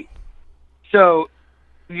might be. So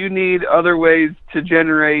you need other ways to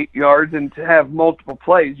generate yards and to have multiple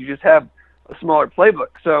plays. You just have a smaller playbook.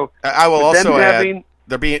 So I will also add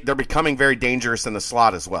they're becoming very dangerous in the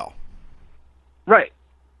slot as well. Right.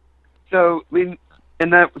 So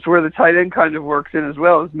and that's where the tight end kind of works in as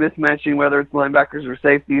well, is mismatching whether it's linebackers or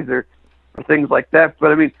safeties or things like that.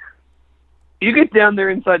 But, you get down there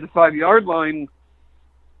inside the 5-yard line,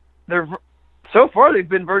 so far they've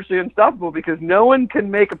been virtually unstoppable because no one can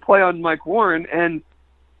make a play on Mike Warren. And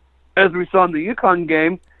as we saw in the UConn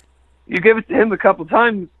game, you give it to him a couple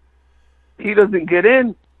times, he doesn't get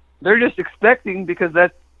in. They're just expecting because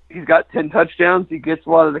he's got 10 touchdowns, he gets a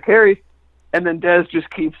lot of the carries, and then Dez just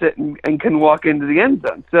keeps it and can walk into the end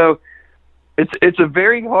zone. So it's a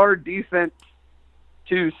very hard defense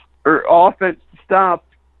or offense to stop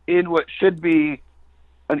in what should be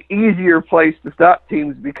an easier place to stop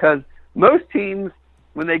teams, because most teams,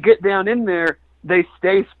 when they get down in there, they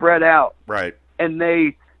stay spread out. Right. And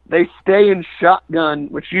they stay in shotgun,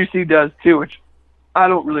 which UC does too, which I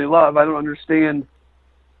don't really love. I don't understand.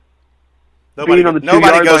 Nobody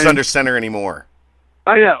goes under center anymore.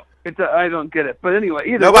 I know. I don't get it. But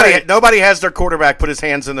anyway, nobody has their quarterback put his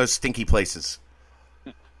hands in those stinky places.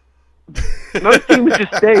 Most teams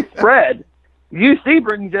just stay spread. UC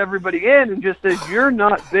brings everybody in and just says, you're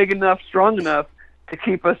not big enough, strong enough to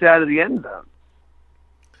keep us out of the end zone.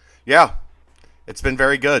 Yeah, it's been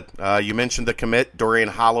very good. You mentioned the commit, Dorian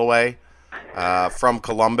Holloway from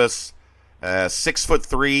Columbus,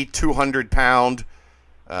 6'3", 200-pound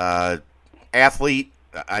athlete.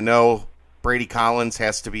 I know Brady Collins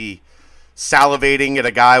has to be salivating at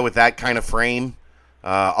a guy with that kind of frame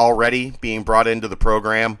already being brought into the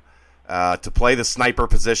program to play the sniper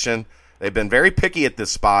position. They've been very picky at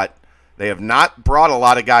this spot. They have not brought a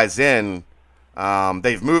lot of guys in.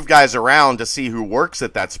 They've moved guys around to see who works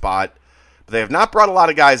at that spot, but they have not brought a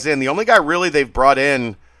lot of guys in. The only guy really they've brought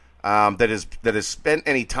in that has spent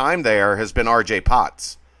any time there has been R.J.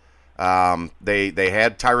 Potts. They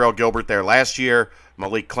had Tyrell Gilbert there last year,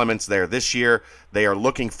 Malik Clements there this year. They are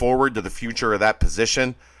looking forward to the future of that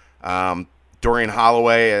position. Dorian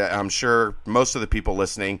Holloway, I'm sure most of the people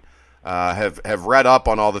listening have read up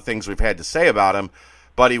on all the things we've had to say about him,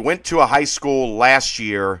 but he went to a high school last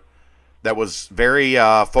year that was very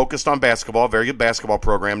focused on basketball, very good basketball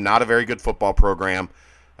program, not a very good football program.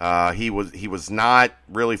 He was not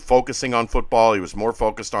really focusing on football. He was more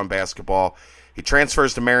focused on basketball. He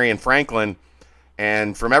transfers to Marion Franklin,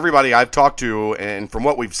 and from everybody I've talked to and from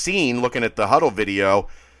what we've seen looking at the huddle video,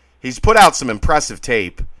 he's put out some impressive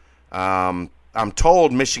tape. I'm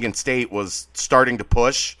told Michigan State was starting to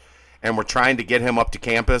push and we're trying to get him up to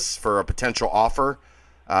campus for a potential offer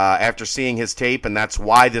after seeing his tape, and that's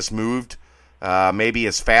why this moved maybe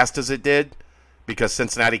as fast as it did, because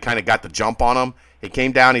Cincinnati kind of got the jump on him. He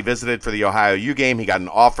came down, he visited for the Ohio U game, he got an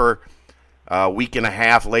offer. A week and a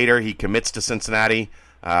half later, he commits to Cincinnati.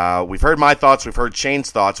 We've heard my thoughts, we've heard Shane's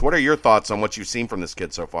thoughts. What are your thoughts on what you've seen from this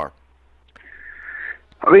kid so far?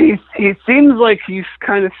 I mean, he seems like he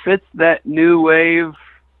kind of fits that new wave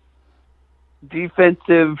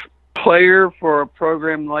defensive player for a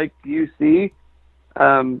program like UC.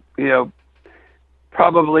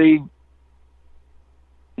 Probably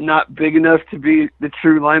not big enough to be the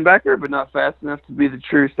true linebacker, but not fast enough to be the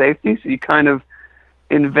true safety. So you kind of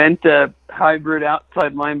invent a hybrid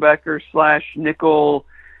outside linebacker / nickel,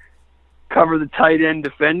 cover the tight end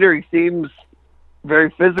defender. He seems very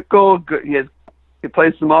physical. Good. He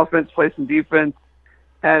plays some offense, plays some defense.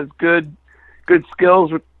 has good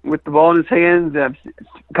skills with the ball in his hands. A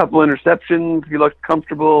couple interceptions. He looks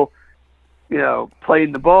comfortable,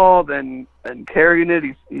 playing the ball, then and carrying it.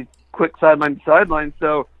 He's quick sideline to sideline.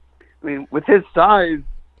 So, I mean, with his size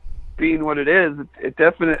being what it is, it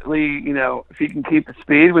definitely, if he can keep the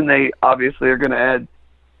speed when they obviously are going to add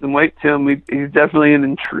some weight to him, he's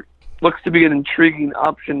definitely looks to be an intriguing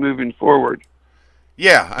option moving forward.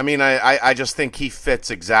 Yeah, I mean, I just think he fits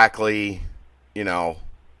exactly,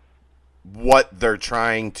 what they're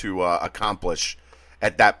trying to accomplish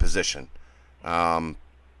at that position.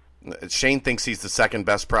 Shane thinks he's the second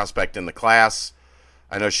best prospect in the class.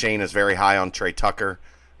 I know Shane is very high on Trey Tucker.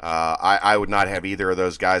 I would not have either of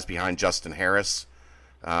those guys behind Justin Harris.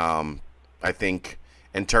 I think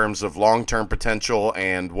in terms of long-term potential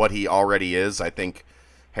and what he already is, I think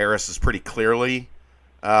Harris is pretty clearly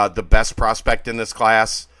the best prospect in this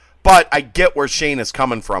class. But I get where Shane is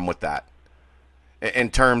coming from with that.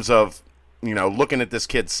 In terms of, looking at this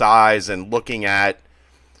kid's size and looking at,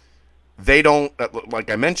 they don't,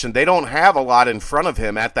 like I mentioned, they don't have a lot in front of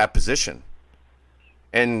him at that position.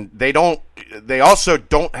 And they also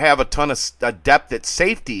don't have a ton of depth at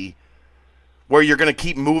safety where you're going to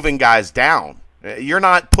keep moving guys down. You're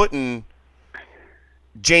not putting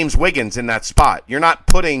James Wiggins in that spot. You're not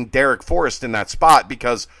putting Derek Forrest in that spot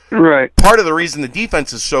because part of the reason the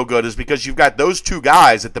defense is so good is because you've got those two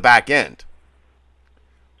guys at the back end.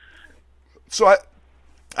 So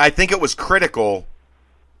I think it was critical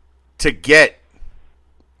to get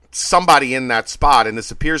somebody in that spot, and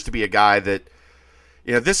this appears to be a guy that,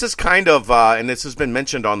 this is kind of, and this has been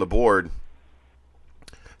mentioned on the board,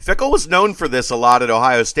 Fickell was known for this a lot at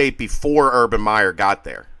Ohio State before Urban Meyer got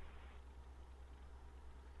there.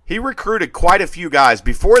 He recruited quite a few guys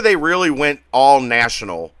before they really went all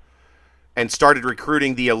national and started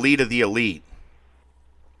recruiting the elite of the elite.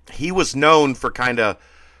 He was known for kind of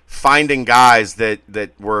finding guys that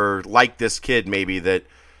were like this kid maybe that,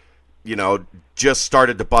 just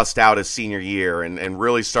started to bust out his senior year and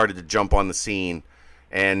really started to jump on the scene.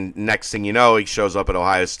 And next thing you know, he shows up at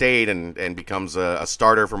Ohio State and becomes a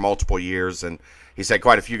starter for multiple years. And he's had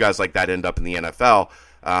quite a few guys like that end up in the NFL.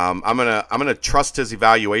 I'm gonna trust his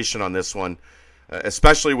evaluation on this one,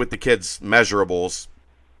 especially with the kid's measurables.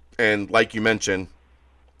 And like you mentioned,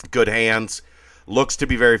 good hands, looks to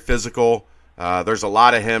be very physical. There's a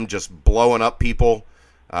lot of him just blowing up people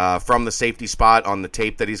from the safety spot on the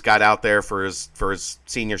tape that he's got out there for his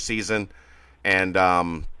senior season. And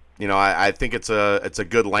I think it's a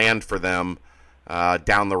good land for them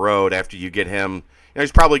down the road after you get him.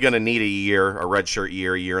 He's probably going to need a redshirt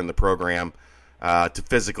year in the program to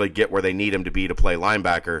physically get where they need him to be to play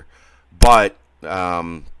linebacker. But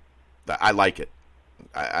I like it.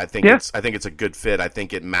 I think it's a good fit. I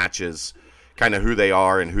think it matches kind of who they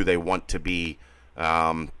are and who they want to be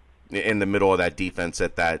in the middle of that defense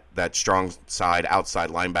at that strong side outside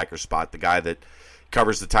linebacker spot. The guy that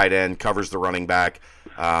covers the tight end, covers the running back.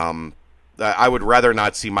 I would rather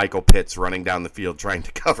not see Michael Pitts running down the field trying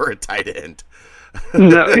to cover a tight end.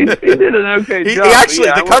 No, he did an okay job. He actually,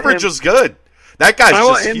 the coverage was good. That guy's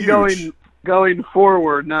just huge. I want him going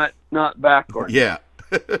forward, not backward. Yeah.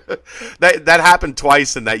 that happened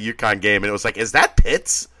twice in that UConn game, and it was like, is that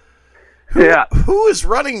Pitts? Who is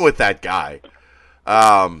running with that guy?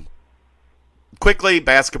 Quickly,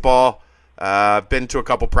 basketball. Been to a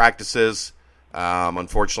couple practices.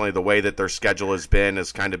 Unfortunately, the way that their schedule has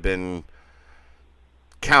kind of been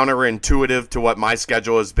counterintuitive to what my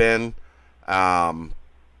schedule has been. How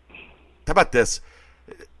about this?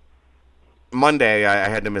 Monday, I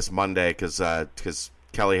had to miss Monday because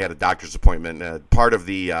Kelly had a doctor's appointment. Part of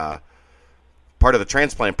the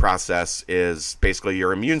transplant process is basically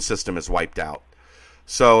your immune system is wiped out.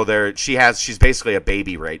 So she's basically a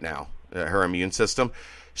baby right now. Her immune system.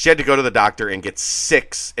 She had to go to the doctor and get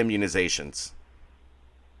 6 immunizations.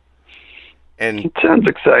 And it sounds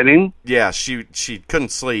exciting. Yeah, she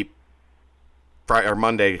couldn't sleep Friday or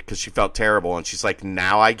Monday because she felt terrible, and she's like,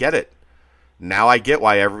 "Now I get it. Now I get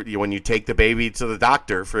why when you take the baby to the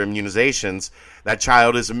doctor for immunizations, that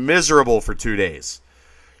child is miserable for 2 days."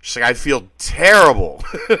 She's like, "I feel terrible."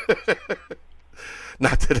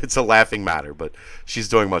 Not that it's a laughing matter, but she's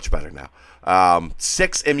doing much better now.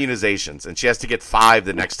 6 immunizations, and she has to get 5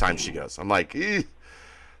 the next time she goes. I'm like,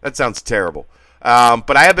 that sounds terrible.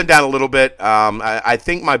 But I have been down a little bit. I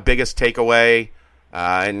think my biggest takeaway,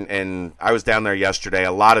 and I was down there yesterday,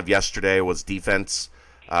 a lot of yesterday was defense,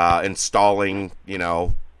 installing,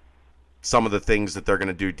 some of the things that they're going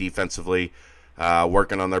to do defensively,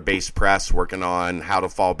 working on their base press, working on how to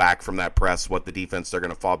fall back from that press, what the defense they're going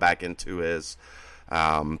to fall back into is.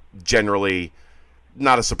 Generally,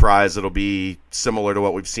 not a surprise. It'll be similar to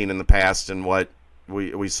what we've seen in the past and what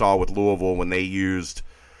we saw with Louisville when they used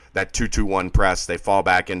that 2-2-1 press. They fall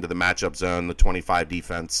back into the matchup zone, the 25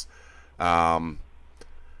 defense. I'm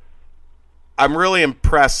really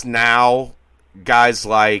impressed now. Guys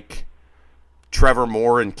like Trevor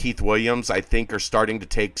Moore and Keith Williams, I think, are starting to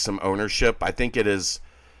take some ownership. I think it is,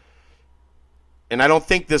 and I don't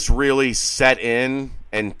think this really set in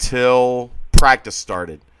until practice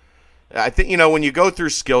started. I think, when you go through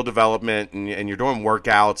skill development and you're doing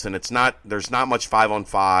workouts and there's not much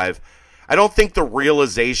 5-on-5, I don't think the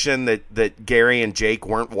realization that Gary and Jake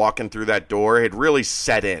weren't walking through that door had really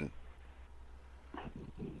set in.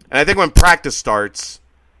 And I think when practice starts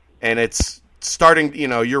and it's starting,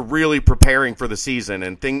 you're really preparing for the season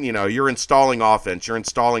and you're installing offense, you're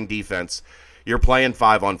installing defense, you're playing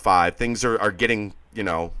 5-on-5, things are getting,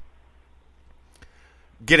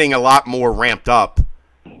 getting a lot more ramped up.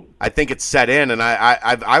 I think it's set in, and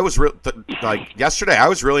I was yesterday. I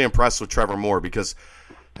was really impressed with Trevor Moore because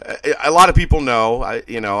a lot of people know,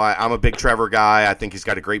 I'm a big Trevor guy. I think he's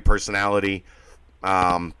got a great personality,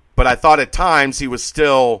 but I thought at times he was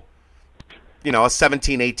still, a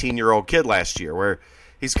 17, 18-year-old kid last year, where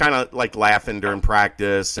he's kind of like laughing during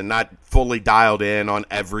practice and not fully dialed in on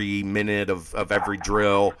every minute of every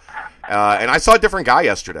drill. And I saw a different guy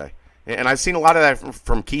yesterday, and I've seen a lot of that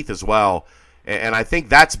from Keith as well. And I think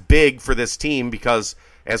that's big for this team because,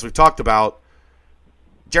 as we've talked about,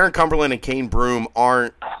 Jaron Cumberland and Kane Broome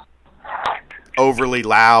aren't overly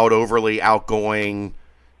loud, overly outgoing,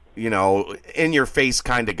 in-your-face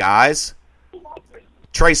kind of guys.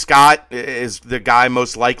 Trey Scott is the guy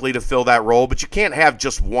most likely to fill that role, but you can't have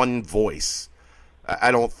just one voice,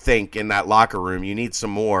 I don't think, in that locker room. You need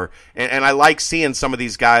some more. And I like seeing some of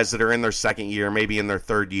these guys that are in their second year, maybe in their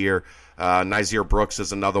third year. Nyzier Brooks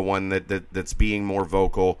is another one that's being more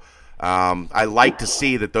vocal. I like to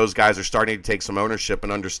see that those guys are starting to take some ownership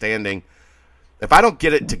and understanding. If I don't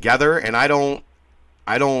get it together and I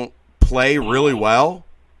don't play really well,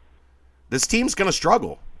 this team's going to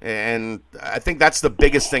struggle. And I think that's the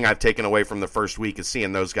biggest thing I've taken away from the first week is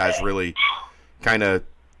seeing those guys really kind of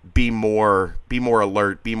be more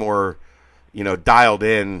alert, be more, dialed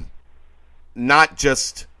in, not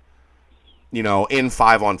just in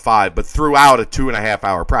 5-on-5, but throughout a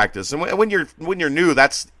 2.5-hour practice. And when you're new,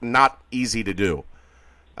 that's not easy to do.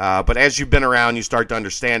 But as you've been around, you start to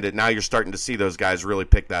understand it. Now you're starting to see those guys really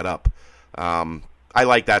pick that up. I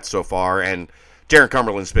like that so far, and Jaron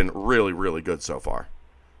Cumberland's been really, really good so far.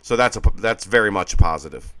 So that's very much a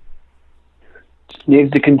positive.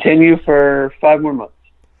 Needs to continue for 5 more months.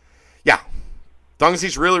 Yeah, as long as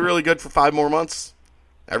he's really, really good for 5 more months,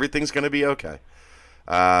 everything's going to be okay.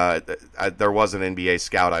 There was an NBA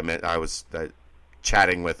scout I was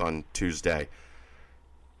chatting with on Tuesday.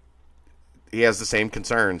 He has the same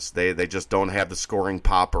concerns. They just don't have the scoring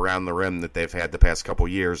pop around the rim that they've had the past couple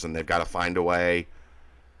years, and they've got to find a way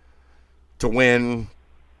to win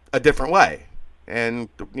a different way. And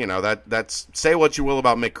that's, say what you will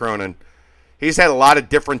about Mick Cronin, he's had a lot of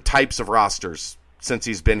different types of rosters since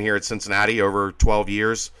he's been here at Cincinnati over 12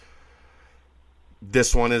 years.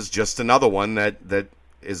 This one is just another one that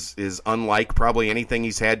is unlike probably anything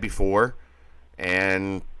he's had before,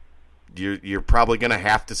 and you're probably going to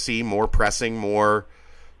have to see more pressing, more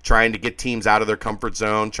trying to get teams out of their comfort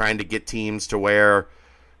zone, trying to get teams to where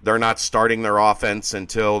they're not starting their offense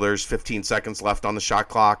until there's 15 seconds left on the shot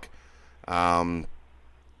clock. Trying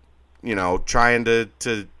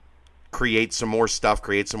to create some more stuff,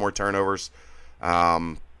 create some more turnovers.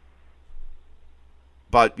 But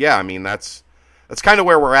yeah, I mean, that's kind of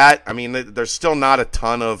where we're at. I mean, there's still not a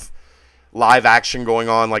ton of live action going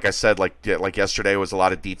on. Like I said, like yesterday was a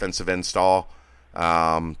lot of defensive install.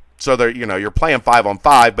 So there, you're playing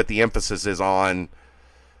 5-on-5, but the emphasis is on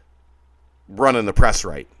running the press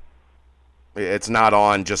right. It's not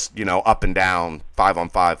on just, up and down,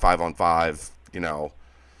 5-on-5, 5-on-5,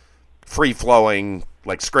 free flowing,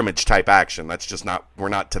 like scrimmage type action. That's just we're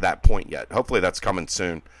not to that point yet. Hopefully that's coming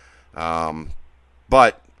soon.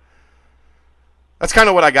 But that's kind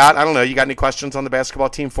of what I got. I don't know. You got any questions on the basketball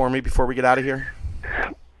team for me before we get out of here?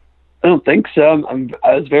 I don't think so.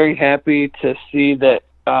 I was very happy to see that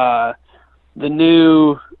the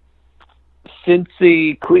new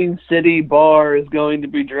Cincy Queen City bar is going to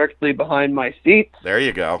be directly behind my seat. There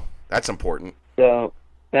you go. That's important. So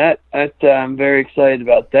that I'm very excited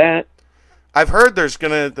about that. I've heard there's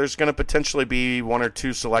gonna potentially be 1 or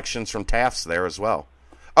 2 selections from Taft's there as well.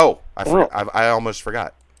 Oh, I almost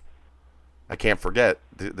forgot. I can't forget.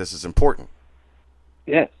 This is important.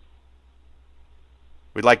 Yes.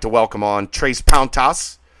 We'd like to welcome on Trace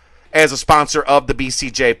Pountas as a sponsor of the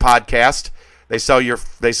BCJ podcast. They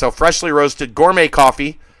sell freshly roasted gourmet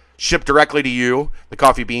coffee shipped directly to you. The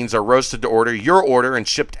coffee beans are roasted to order, your order, and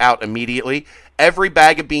shipped out immediately. Every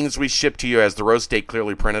bag of beans we ship to you has the roast date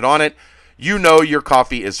clearly printed on it. You know your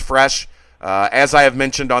coffee is fresh. As I have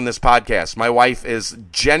mentioned on this podcast, my wife is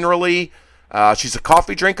generally, she's a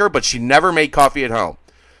coffee drinker, but she never made coffee at home.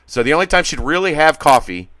 So the only time she'd really have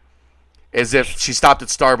coffee is if she stopped at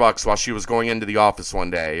Starbucks while she was going into the office one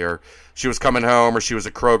day, or she was coming home, or she was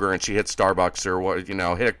at Kroger and she hit Starbucks, or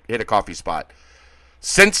hit a coffee spot.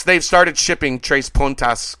 Since they've started shipping Tres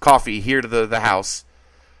Puntas coffee here to the house,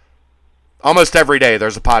 almost every day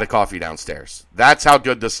there's a pot of coffee downstairs. That's how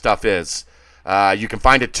good this stuff is. You can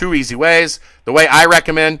find it two easy ways. The way I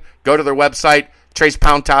recommend, go to their website,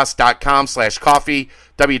 trespontas.com/coffee,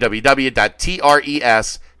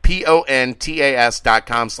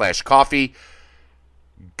 www.trespontas.com/coffee.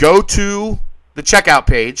 Go to the checkout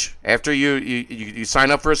page. After you sign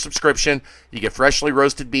up for a subscription, you get freshly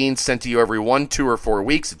roasted beans sent to you every 1, 2, or 4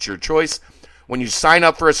 weeks. It's your choice. When you sign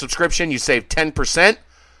up for a subscription, you save 10%.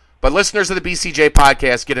 But listeners of the BCJ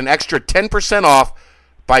podcast get an extra 10% off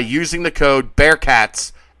by using the code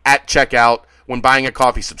BEARCATS at checkout when buying a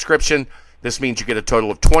coffee subscription. This means you get a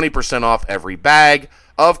total of 20% off every bag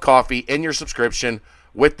of coffee in your subscription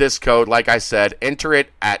with this code. Like I said, enter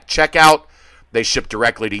it at checkout. They ship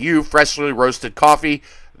directly to you, freshly roasted coffee.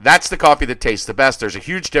 That's the coffee that tastes the best. There's a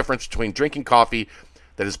huge difference between drinking coffee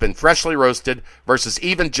that has been freshly roasted versus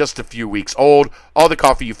even just a few weeks old. All the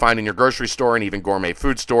coffee you find in your grocery store and even gourmet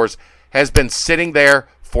food stores has been sitting there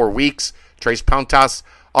for weeks. Tres Puntas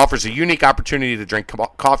offers a unique opportunity to drink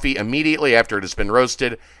coffee immediately after it has been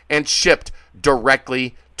roasted and shipped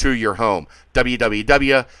directly to your home.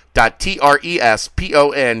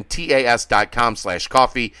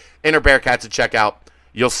 www.trespontas.com/coffee. Enter Bearcats at checkout.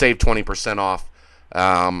 You'll save 20% off.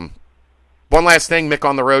 One last thing, Mick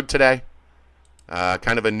on the road today.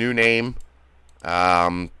 Kind of a new name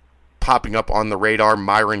popping up on the radar,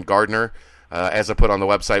 Myron Gardner. As I put on the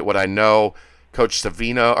website, what I know, Coach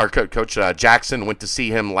Jackson went to see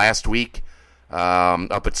him last week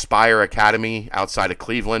up at Spire Academy outside of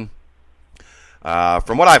Cleveland.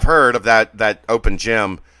 From what I've heard of that open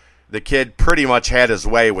gym, the kid pretty much had his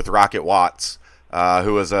way with Rocket Watts,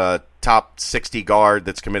 who is a top 60 guard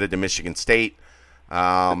that's committed to Michigan State.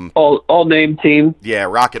 All name team. Yeah,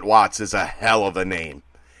 Rocket Watts is a hell of a name.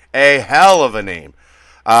 A hell of a name.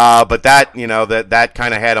 But that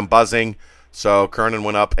kind of had him buzzing. So Kernan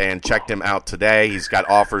went up and checked him out today. He's got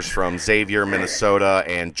offers from Xavier, Minnesota,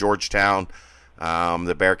 and Georgetown.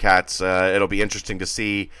 The Bearcats, it'll be interesting to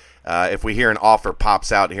see if we hear an offer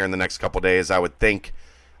pops out here in the next couple days. I would think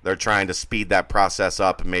they're trying to speed that process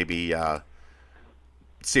up and maybe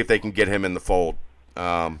see if they can get him in the fold.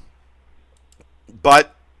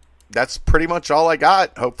 But that's pretty much all I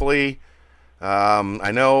got. Hopefully,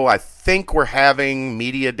 I think we're having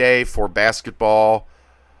media day for basketball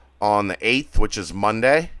on the 8th, which is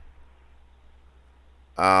Monday.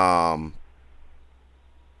 I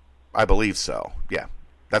believe so. Yeah,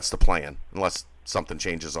 that's the plan, unless something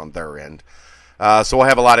changes on their end. So we'll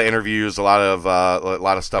have a lot of interviews, a lot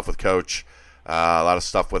of stuff with Coach, a lot of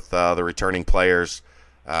stuff with the returning players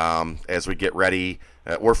as we get ready.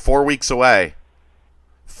 We're 4 weeks away.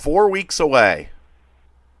 4 weeks away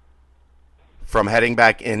from heading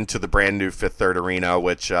back into the brand new Fifth Third Arena,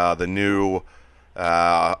 which the new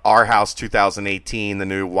Our House 2018, the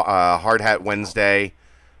new Hard Hat Wednesday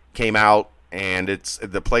came out, and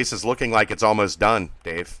the place is looking like it's almost done,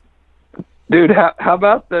 Dave. Dude, how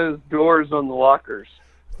about those doors on the lockers?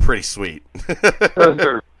 Pretty sweet.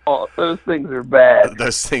 Those things are bad.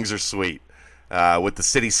 Those things are sweet. With the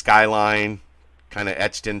city skyline kind of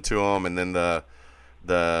etched into them, and then the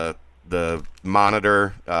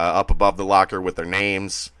monitor up above the locker with their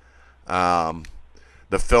names.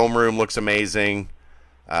 The film room looks amazing.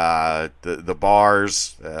 The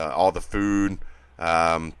bars, all the food.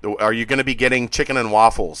 Are you going to be getting chicken and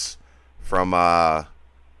waffles from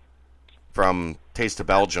Taste of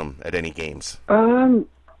Belgium at any games? I'm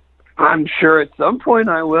sure at some point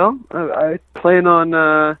I will. I plan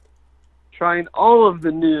on trying all of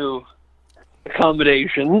the new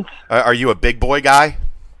accommodations. Are you a big boy guy?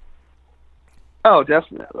 Oh,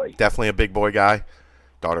 definitely. Definitely a big boy guy.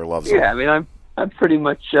 Daughter loves them. Yeah, I mean, I'm pretty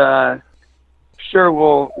much sure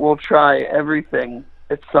we'll try everything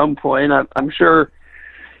at some point. I'm sure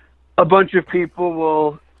a bunch of people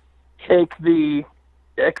will take the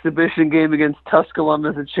exhibition game against Tusculum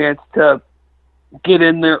as a chance to get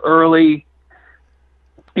in there early,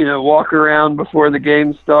 walk around before the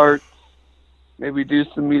game starts, maybe do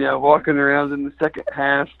some, walking around in the second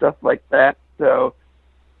half, stuff like that. So,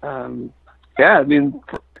 yeah, I mean,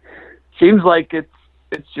 seems like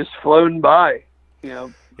it's just flown by.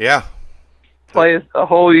 Yeah. Play a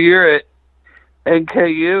whole year at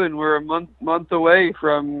NKU, and we're a month away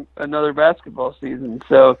from another basketball season.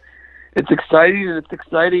 So it's exciting, and it's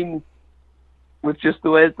exciting with just the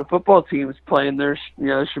way that the football team is playing. There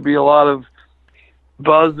should be a lot of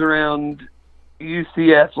buzz around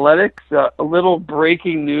UC athletics. A little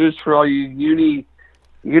breaking news for all you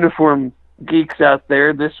uniform geeks out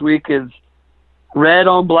there this week is red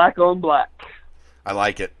on black on black. I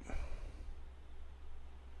like it.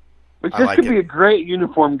 Which this could be a great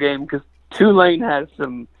uniform game because Tulane has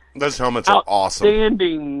some those helmets are awesome.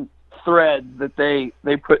 Outstanding threads that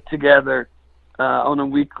they put together on a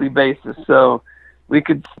weekly basis. So we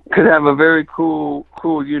could have a very cool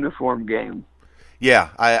uniform game. Yeah,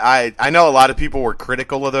 I know a lot of people were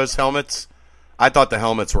critical of those helmets. I thought the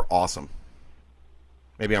helmets were awesome.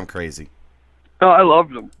 Maybe I'm crazy. Oh, I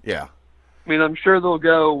loved them. Yeah. I mean, I'm sure they'll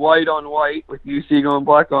go white on white with UC going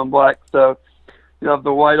black on black. So you'll have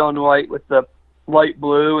the white on white with the light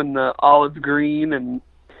blue and the olive green, and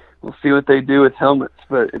we'll see what they do with helmets.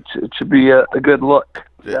 But it should be a good look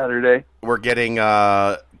Saturday. We're getting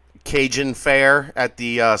Cajun fare at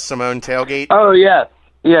the Simone tailgate. Oh, yes.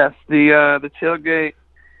 Yes, the tailgate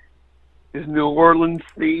is New Orleans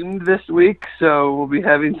themed this week, so we'll be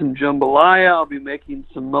having some jambalaya. I'll be making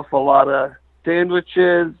some muffaletta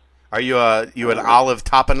sandwiches. Are you an olive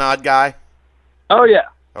tapenade guy? Oh yeah.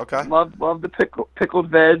 Okay. Love the pickled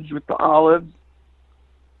veg with the olives.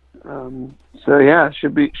 So yeah,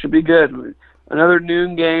 should be good. Another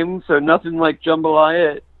noon game, so nothing like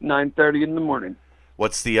jambalaya at 9:30 in the morning.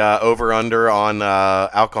 What's the over/under on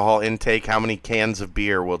alcohol intake? How many cans of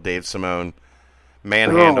beer will Dave Simone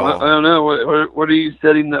manhandle? I don't know. What are you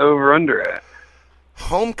setting the over/under at?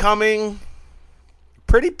 Homecoming,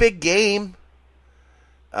 pretty big game.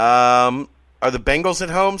 Are the Bengals at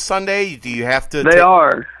home Sunday? Do you have to? They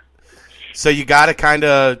are. So you got to kind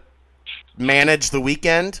of manage the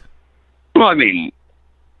weekend. Well, I mean,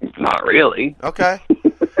 not really. Okay.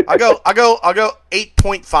 I'll go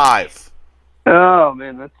 8.5. Oh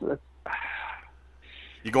man, that's.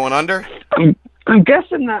 You going under? I'm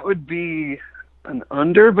guessing that would be an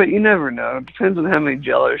under, but you never know. It depends on how many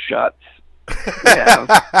Jello shots we have.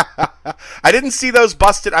 I didn't see those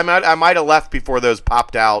busted. I might have left before those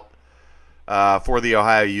popped out for the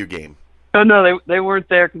Ohio U game. Oh no, they weren't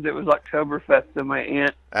there because it was Oktoberfest, and my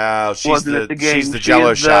aunt she's wasn't at the game. She's the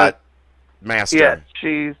Jello shot master. Yeah,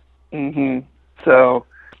 she's. So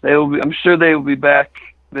they will be. I'm sure they will be back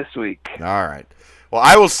this week. All right. Well,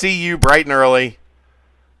 I will see you bright and early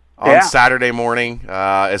on Saturday morning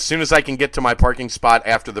as soon as I can get to my parking spot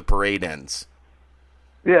after the parade ends.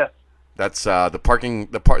 Yeah. That's the parking.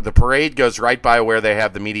 The parade goes right by where they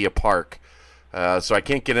have the media park, so I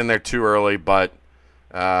can't get in there too early. But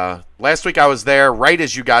last week I was there right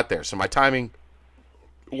as you got there, so my timing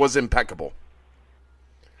was impeccable.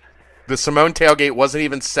 The Simone tailgate wasn't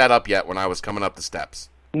even set up yet when I was coming up the steps.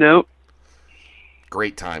 Nope.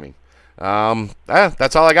 Great timing.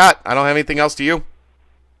 That's all I got. I don't have anything else to you.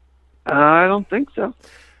 I don't think so.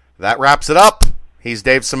 That wraps it up. He's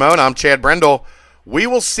Dave Simone. I'm Chad Brendel. We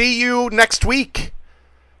will see you next week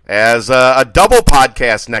as a double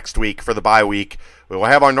podcast next week for the bye week. We will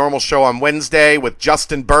have our normal show on Wednesday with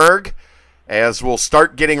Justin Berg as we'll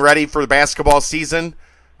start getting ready for the basketball season.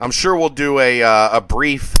 I'm sure we'll do a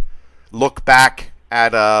brief look back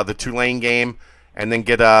at the Tulane game and then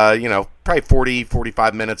get probably 40,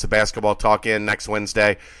 45 minutes of basketball talk in next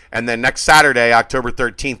Wednesday. And then next Saturday, October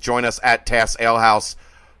 13th, join us at Tass Ale House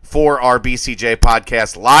for our BCJ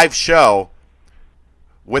podcast live show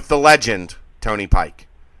with the legend, Tony Pike.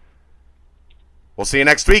 We'll see you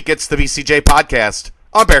next week. It's the BCJ podcast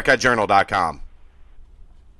on BearcatJournal.com.